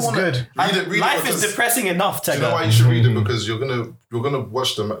 I don't want. Good. Read life is depressing enough. Do you know why you should read it? Because you're gonna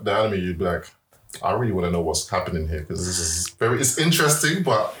watch the anime. You'd be like, I really want to know what's happening here because this is it's interesting,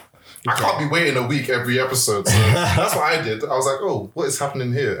 but. I can't be waiting a week every episode. So that's what I did. I was like, oh, what is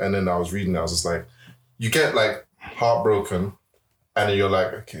happening here? And then I was reading it. I was just like, you get like heartbroken and then you're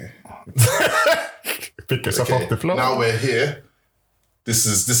like, okay. Pick yourself off the floor. Now we're here. This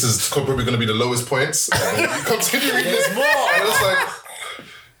is probably going to be the lowest points. And then you continue reading this more. And it's like,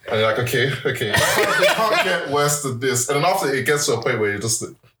 and you're like, okay. It can't get worse than this. And then after it gets to a point where you're just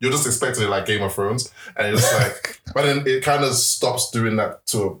expecting it like Game of Thrones. And it's like, but then it kind of stops doing that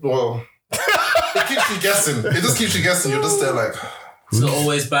it keeps you guessing. It just keeps you guessing. You're just there like. It's not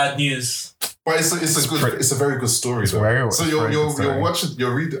always bad news. But it's a very good story though. So you're watching,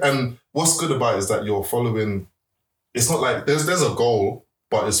 you're reading, and what's good about it is that you're following, it's not like, there's a goal,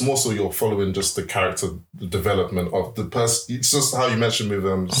 but it's more so you're following just the character development of the person. It's just how you mentioned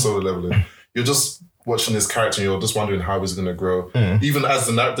with Solo Leveling. You're just watching this character and you're just wondering how he's going to grow. Even as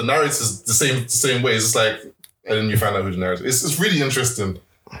the narrator's the same way. It's just like, and then you find out who the narrator is. It's really interesting.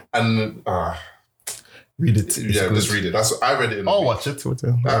 And read it. Just read it. I read it. I'll watch it.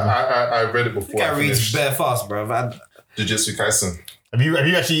 I read it before. I read bare fast, bro. Jujutsu Kaisen. Have you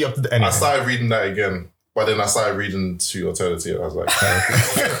actually up to anything? I started reading that again. But then I started reading To Your Eternity and I was like,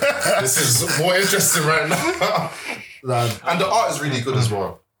 this is more interesting right now. And the art is really good as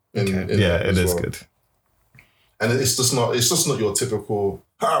well. It is good. And it's just not your typical,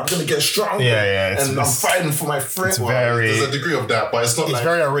 I'm going to get strong. Yeah. And I'm fighting for my friend. There's a degree of that, but it's not it's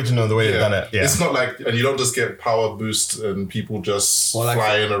very original the way they've done it. Yeah. It's not like, and you don't just get power boost and people just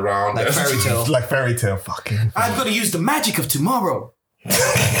flying around. Like fairy tale. Like fairy tale fucking. I'm going to use the magic of tomorrow.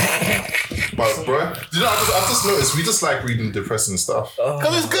 But bro, I've just noticed we just like reading depressing stuff.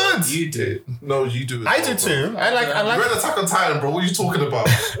 Because it's good. You do. No, you do. I do too. I like. You read Attack on Titan, bro. What are you talking about?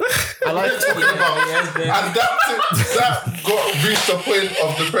 I like talking about. And that got reached a point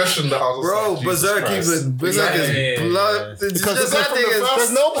of depression that I was like, Berserk is blood. Because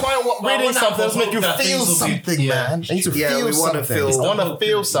there's no point reading something that's make you feel something, man. You need to feel something. I want to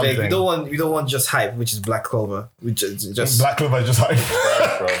feel something. We don't want just hype, which is Black Clover. Black Clover is just hype.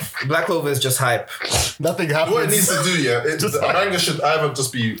 Black Clover is just hype. Nothing happens. What it needs to do, the manga should either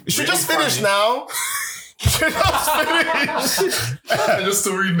just be. It should just finish now. Should just finish. I'm just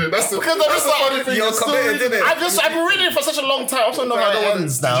still reading it. That's the funny thing. You're committed, didn't it? I've been reading it for such a long time. I also know how it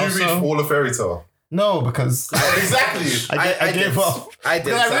ends now. Did you read all of Fairy Tale? No, because exactly. I gave up. I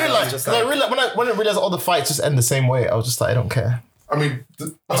did. I realized when I realized all the fights just end the same way, I was just like, I don't care. I mean,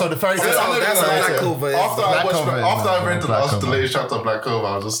 so the fairy tale. That's Black Clover. After I read the latest chapter of Black Clover,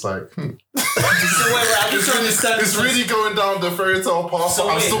 I was just like, it's really going down the fairy tale path. So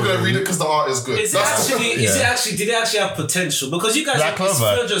I'm still gonna read it because the art is good. Did it actually have potential? Because you guys Black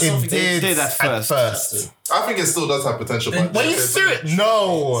Clover, it did at first. I think it still does have potential. But when you see it,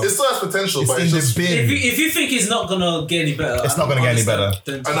 no, it still has potential. But it's just if you think it's not gonna get any better, it's not gonna get any better.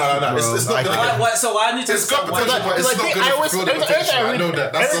 No, it's not gonna. So I need to. It's got potential, but it's not gonna fulfill the potential. I know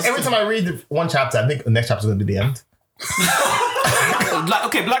that. Every time I read one chapter, I think the next chapter is gonna be the end.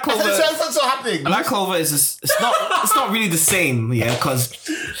 Black Clover. That's so happening. Black Clover is it's not really the same, because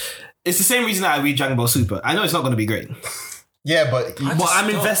it's the same reason that I read Dragon Ball Super. I know it's not going to be great. Yeah, but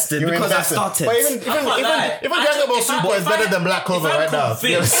I'm invested because I started. But even Dragon Ball Super is better than Black Clover right now.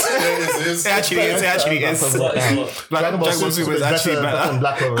 It actually is. Dragon Ball Super is actually better than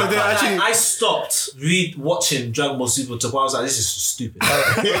Black Clover. I stopped watching Dragon Ball Super to I was like, this is stupid.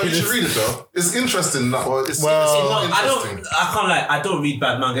 You should read it though. It's interesting. I don't read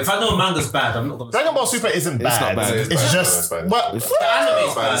bad manga. If I know manga's bad, I'm not gonna. Dragon Ball Super isn't bad. It's just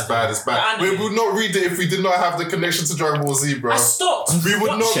it's bad. We would not read it if we did not have the connection to Dragon Ball Z. Bro. I stopped. We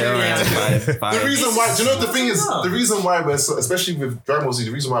would not read it. The reason why, do you know the thing is, the reason why we're especially with Dragon Ball Z,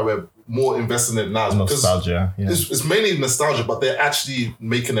 the reason why we're more invested in it now is because nostalgia. Yeah. It's mainly nostalgia, but they're actually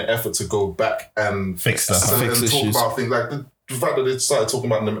making an effort to go back and fix stuff, and talk about things like the fact that they started talking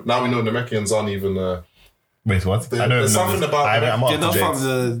about now we know Namekians aren't even. Wait, what? There's something about they're not from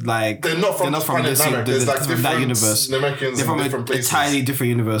the They're not from this Namek. There's like different that universe. Namekians they're from in different places. A tiny different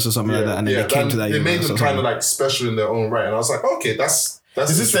universe or something like that, and then they came to that universe. They made them kind of like special in their own right, and I was like, okay, that's.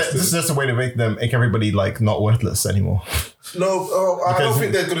 This is just a way to make everybody like not worthless anymore. No, I don't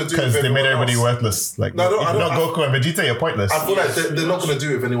think they're gonna do it because they made everybody worthless. Like, no, if not Goku and Vegeta, you're pointless. I feel like they're not gonna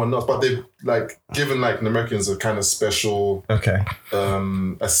do it with anyone else, but they've like given like the Americans a kind of special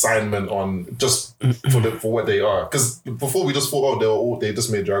assignment on just for what they are. Because before we just thought they just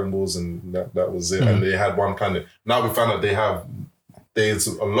made Dragon Balls and that was it, and they had one planet. Now we found out there's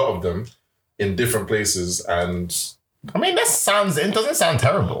a lot of them in different places and. I mean, it doesn't sound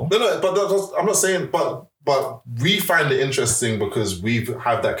terrible. No, but I'm not saying, but we find it interesting because we've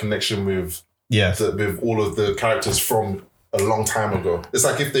had that connection with with all of the characters from a long time ago. It's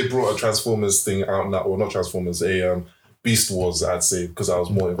like if they brought a Transformers thing out now, or not Transformers, a Beast Wars, I'd say, because I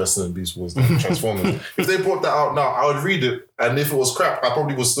was more invested in Beast Wars than Transformers. If they brought that out now, I would read it, and if it was crap, I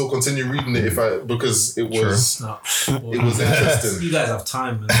probably would still continue reading it because it was it was interesting. You guys have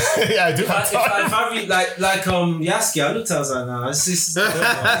time, man. Yeah, I do have time. If I read like Yasuki, I looked at it, I was like, nah, I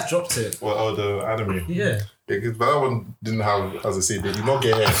just dropped it. Well, the anime. Yeah. But that one didn't have, as I say, they did not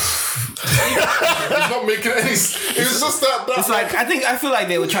get hair. It's not making any. It was just that. It's like I feel like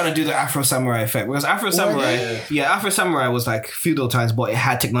they were trying to do the Afro Samurai effect because Afro Samurai was like feudal times, but it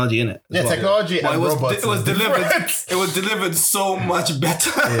had technology in it. Technology and robots. It was delivered. It was delivered so much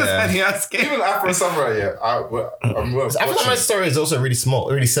better than Yasuke. Even Afro Samurai, Afro Samurai story is also really small,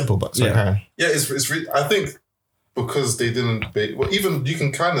 really simple, but it's really. I think. Because they didn't, even you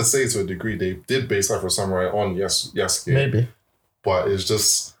can kind of say to a degree they did base Afro Samurai on Yasuke. Maybe. But it's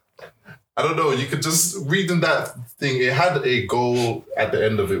just, I don't know, you could just, reading that thing, it had a goal at the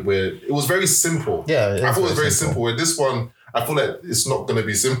end of it where it was very simple. Yeah, I thought it was very simple. Where this one, I feel like it's not going to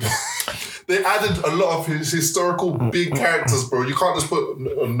be simple. They added a lot of historical big characters, bro. You can't just put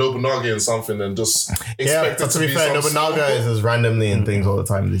Nobunaga in something and just expect it to be fair, Nobunaga is as randomly in things all the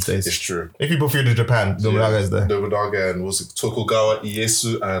time these days. It's true. If people flew to Japan, Nobunaga is there. Nobunaga and was it Tokugawa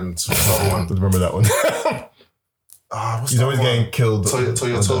Ieyasu and another one. I remember that one. What's He's that always one? getting killed.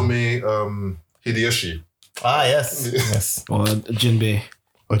 Toyotomi Hideyoshi. Ah, yes. Or Jinbei.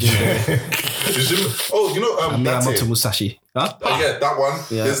 Oh, you know, Miyamoto Date. Musashi. Huh? Yeah, that one.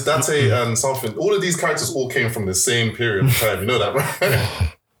 Yeah. There's Date and something. All of these characters all came from the same period of time. You know that,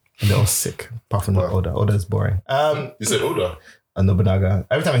 right? They're all sick. Apart from Oda. Oda's boring. You said Oda. And Nobunaga.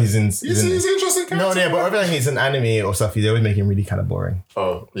 Every time he's in... He's an interesting character. No, yeah, but every time he's in anime or stuff, they always make him really kind of boring.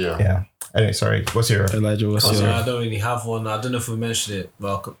 Oh, yeah. Yeah. Anyway, sorry. What's your... Elijah, what's your... I don't really have one. I don't know if we mentioned it,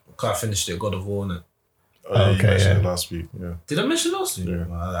 but I finished it. God of War, innit? You mentioned it last week. Yeah. Did I mention last week? Yeah.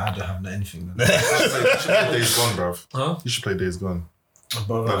 Well, I don't have anything. Then. You should play Days Gone, bruv. Huh? You should play Days Gone.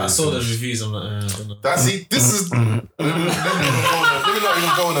 Bro, I saw the reviews. I'm like, I don't know. This is. let me not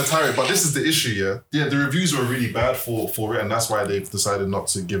even go on a tirade, but this is the issue, yeah? Yeah, the reviews were really bad for it, and that's why they've decided not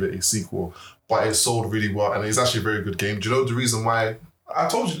to give it a sequel. But it sold really well, and it's actually a very good game. Do you know the reason why? I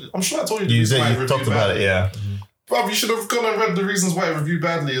told you, I'm sure I told you the reason why it You reviewed talked about badly. it, yeah. Bruv, you should have gone and read the reasons why it reviewed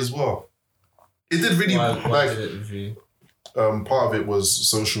badly as well. It did really, Why did it review? part of it was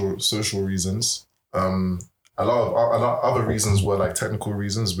social reasons. A lot of other reasons were like technical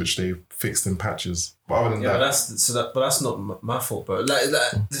reasons, which they fixed in patches. But other than Yeah, that, but that's not my fault, bro. Like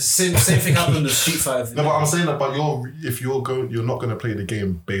the same thing happened with Street Fighter. no, but I'm saying that. But you're not going to play the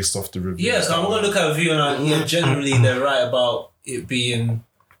game based off the review. Yeah, so I'm gonna look at a review and generally they're right about it being,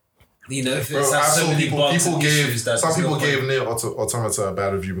 you know, if Bro, it's I so saw many bugs and issues that some there's people no gave point. Nier Automata a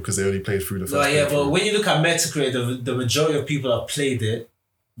bad review because they only played through the first. No, yeah, playthrough. but when you look at Metacritic, the majority of people have played it,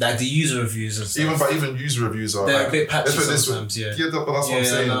 like the user reviews and stuff. even user reviews are They're like, a bit patchy let's put it this way. sometimes, yeah. Yeah, but that's what I'm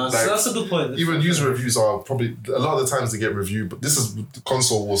saying. no, so like, that's a good point. even user reviews are probably a lot of the times they get reviewed, but this is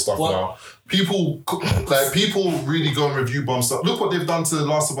console war stuff What? now. People really go and review bomb stuff. Look what they've done to The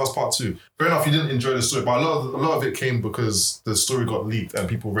Last of Us Part 2. Fair enough, you didn't enjoy the story, but a lot of it came because the story got leaked and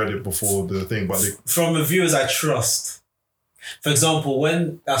people read it before the thing. But From reviewers I trust. For example,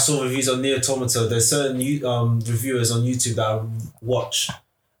 when I saw reviews on Nier Automata, there's certain reviewers on YouTube that I watch,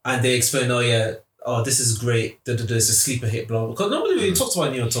 and they explain, this is great, it's a sleeper hit, blah, blah. Because nobody really talks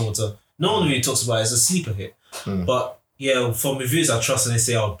about Nier Automata. No one really talks about it as a sleeper hit. But yeah, from reviews I trust, and they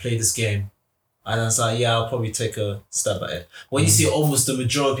say, I'll play this game. And I was like, I'll probably take a stab at it. When you see almost the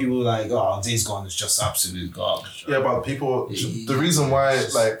majority of people like, Days Gone is just absolute garbage. yeah, but people, the reason why,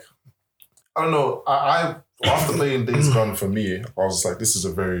 like, I don't know, I after playing Days Gone, for me, I was like, this is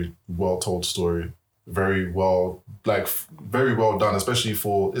a very well told story. Very well done, especially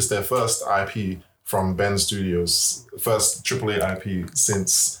for it's their first IP from Ben Studios, first AAA IP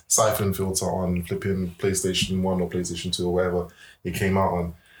since Siphon Filter on flipping PlayStation 1 or PlayStation 2 or whatever it came out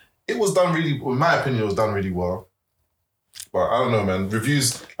on. It was done really, in my opinion, it was done really well. But I don't know, man.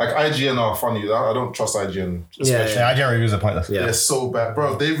 Reviews, like IGN are funny. I don't trust IGN. Especially. Yeah, IGN reviews are pointless. Yeah. They're so bad.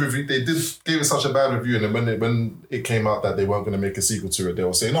 Bro, they gave it such a bad review, and then when it came out that they weren't going to make a sequel to it, they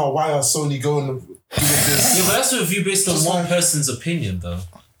were saying, why are Sony going doing this? Yeah, but that's a review based on one person's opinion, though.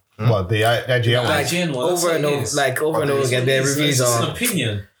 What, the IGN one? IGN one. Over and over again, their reviews It's are an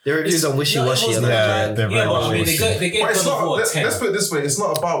opinion. their reviews are wishy washy. They're very but I mean, wishy. they gave But it's God of not, War a 10. let's put it this way, it's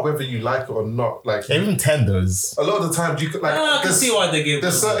not about whether you like it or not. Like, Even 10 does. a lot of the time, you could, like, I can see why they gave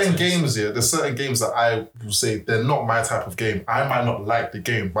there's God of War certain 10. games here, there's certain games that I will say they're not my type of game. I might not like the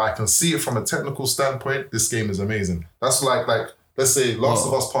game, but I can see it from a technical standpoint. This game is amazing. That's like let's say Last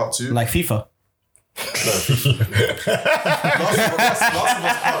of Us Part 2. Like FIFA. Last of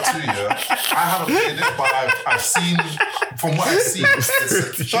Us Part 2, yeah. I haven't played it, but I've seen, from what I've seen,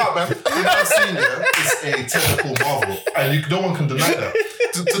 shut up, man. From what I've seen, yeah, it's a technical marvel. And no one can deny that.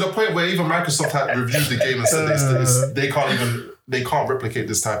 To the point where even Microsoft had reviewed the game and said they can't replicate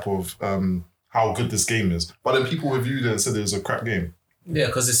this type of how good this game is. But then people reviewed it and said it was a crap game. Yeah,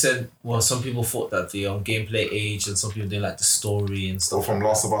 because they said, some people thought that the gameplay aged and some people didn't like the story and Or stuff. from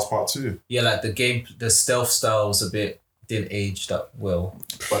Last of Us Part 2. Yeah, like the stealth style was didn't age that well.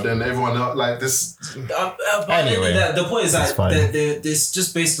 But then everyone else, like this. But Anyway, the point is that's that fine. it's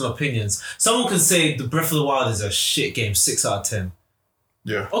just based on opinions. Someone can say the Breath of the Wild is a shit game, 6 out of 10.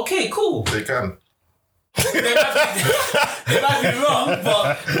 Yeah, Okay, cool. they can. They might be wrong,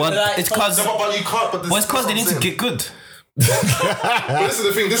 but It's because But you can't. But it's because they need to get good. But this is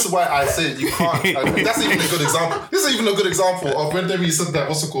the thing. This is why I say you can't. That's even a good example. This is even a good example of when Demi said that.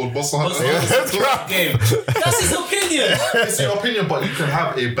 What's it called? Monster Hunter. game. That's his opinion. It's your opinion, but you can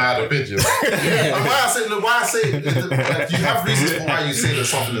have a bad opinion. And why I say, like, you have reasons for why you say that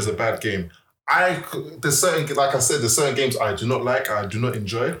something is a bad game. There's certain games I do not like, I do not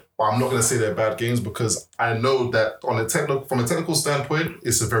enjoy, but I'm not going to say they're bad games because I know that from a technical standpoint,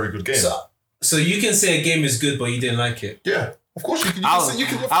 it's a very good game. So you can say a game is good, but you didn't like it. Yeah. Of course, you can. I was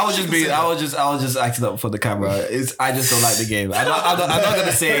just acting up for the camera. I just don't like the game. I'm not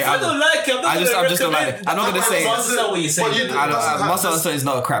gonna say. I don't like it. I just don't like it. I'm not gonna say. That's not what you're saying. Monster Hunter is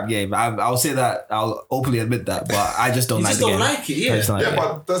not a crap game. I'll say that. I'll openly admit that. But I just don't like the game. You just don't like it. Yeah.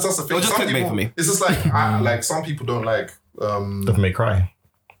 But that's the thing. It was just clickbait for me. It's just like like some people don't like. Devil May Cry.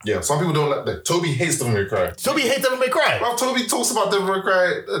 Yeah, some people don't like Toby hates Devil May Cry. Toby hates Devil May Cry. Well, Toby talks about Devil May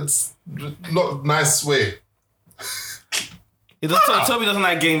Cry. It's not a nice way. Toby doesn't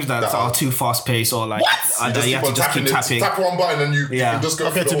like games that are too fast paced or like that you have to just keep tapping. Tap one button and you just go.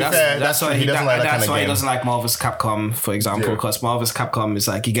 Okay, to be fair, that's why he doesn't like that kind of game. That's why he doesn't like Marvel's Capcom, for example, because Marvel's Capcom is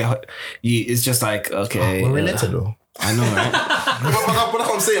like it's just like okay. We're related though. I know, right? but that's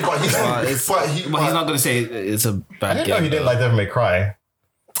what I'm saying. But he's not going to say it's a bad game. I didn't know he didn't like Devil May Cry.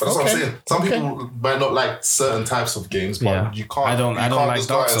 But that's what I'm saying. Some people might not like certain types of games, but you can't. I don't like just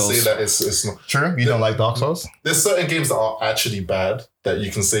Dark go out and Souls. say that it's not True. You don't like Dark Souls? There's certain games that are actually bad that you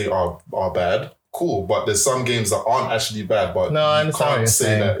can say are bad. Cool, but there's some games that aren't actually bad, but I you can't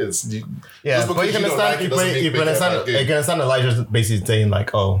say that it's. But you can understand Elijah's basically saying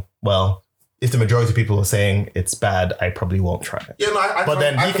like, oh well, if the majority of people are saying it's bad, I probably won't try it. Yeah, no, I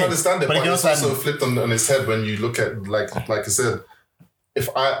can understand it, but it's also flipped on its head when you look at like I said. If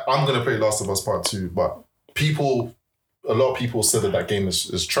I'm gonna play Last of Us Part 2, but a lot of people said that game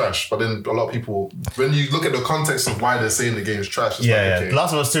is trash. But then a lot of people, when you look at the context of why they're saying the game is trash, it's okay.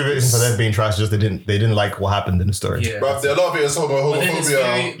 Last of Us 2 isn't for them being trash, just they didn't like what happened in the story. Yeah. But a lot of it is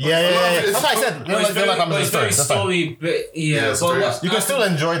homophobia. That's what I said. They don't like what happened in the story. You can still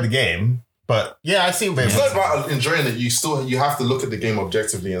enjoy the game. But yeah, I see what it's not about enjoying it. You have to look at the game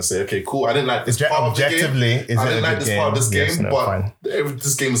objectively and say, okay, cool. I didn't like this part of the game. I didn't like this part of this game, but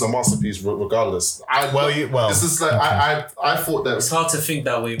this game is a masterpiece regardless. I thought that it's hard to think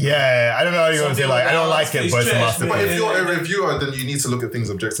that way. Yeah, I don't know how you're gonna say like I don't like it, but it's a masterpiece. But if you're a reviewer, then you need to look at things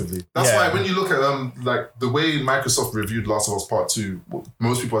objectively. That's why when you look at like the way Microsoft reviewed Last of Us Part 2,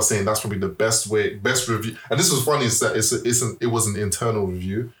 most people are saying that's probably the best review. And this was funny is that it was an internal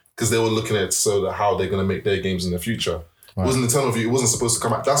review. Because they were looking at how they're going to make their games in the future. Right. It wasn't an internal view. It wasn't supposed to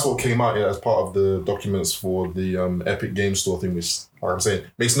come out. That's what came out as part of the documents for the Epic Game Store thing, which, like I'm saying,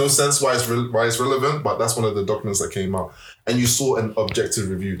 makes no sense why it's relevant, but that's one of the documents that came out. And you saw an objective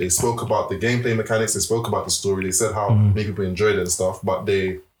review. They spoke about the gameplay mechanics. They spoke about the story. They said how many people enjoyed it and stuff, but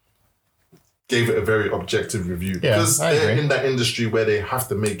they gave it a very objective review. Because they're in that industry where they have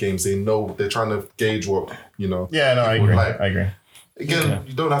to make games. They know they're trying to gauge what, Yeah, no, I agree. I agree. Again,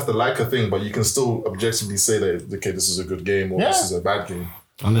 you don't have to like a thing, but you can still objectively say that, okay, this is a good game or this is a bad game.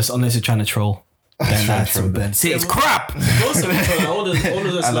 Unless you're trying to troll. Then see, it's crap! Also, all of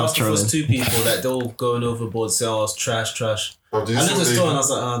those Last of Us 2 people that they're all going overboard, say, oh, it's trash. I looked at the story and I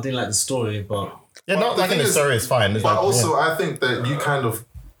was like, I didn't like the story, but... Yeah, not liking the story is fine. But also, I think that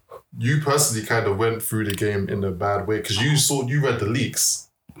you personally kind of went through the game in a bad way because you read the leaks,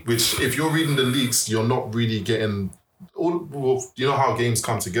 which if you're reading the leaks, you're not really getting... you know how games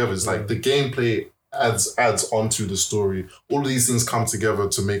come together. It's like the gameplay adds onto the story. All of these things come together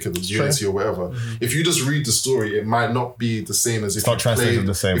to make it a unity or whatever. Mm-hmm. If you just read the story, it might not be the same as if you translated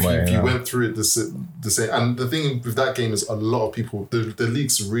the same way. If you went through it the same. And the thing with that game is a lot of people, the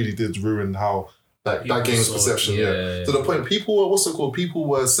leaks really did ruin how that game's perception. Yeah. To the point, people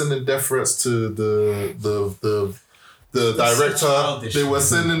were sending death threats to the director. They were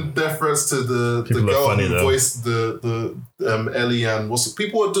sending death threats to the girl who voiced the Ellie and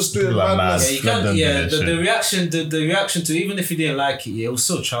people were just doing madness. The reaction to even if you didn't like it, it was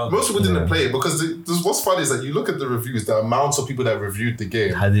so childish. Most people didn't play it because what's funny is that you look at the reviews, the amounts of people that reviewed the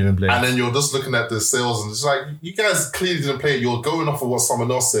game, hadn't even played, and then you're just looking at the sales and it's like you guys clearly didn't play it. You're going off of what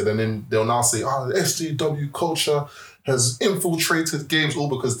someone else said, and then they'll now say, "Oh, the SJW culture has infiltrated games," all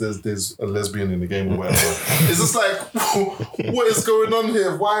because there's a lesbian in the game or whatever. It's just like, what is going on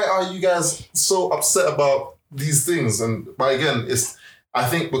here? Why are you guys so upset about these things? But again, I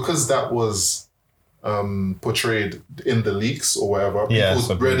think because that was portrayed in the leaks or whatever,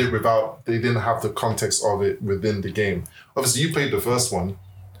 people read it they didn't have the context of it within the game. Obviously, you played the first one.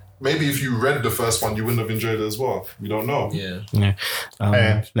 Maybe if you read the first one, you wouldn't have enjoyed it as well. We don't know. Yeah.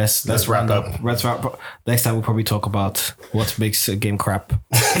 Let's wrap up. Let's wrap up. Next time we'll probably talk about what makes a game crap.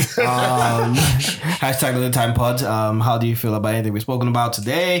 Hashtag Another Time Pod. How do you feel about anything we've spoken about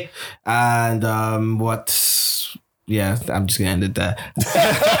today? And yeah, I'm just gonna end it there.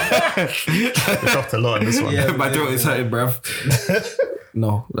 We talked a lot in this one. Yeah, my throat is hurting, bruv.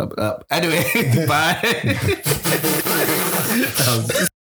 No. Anyway, bye.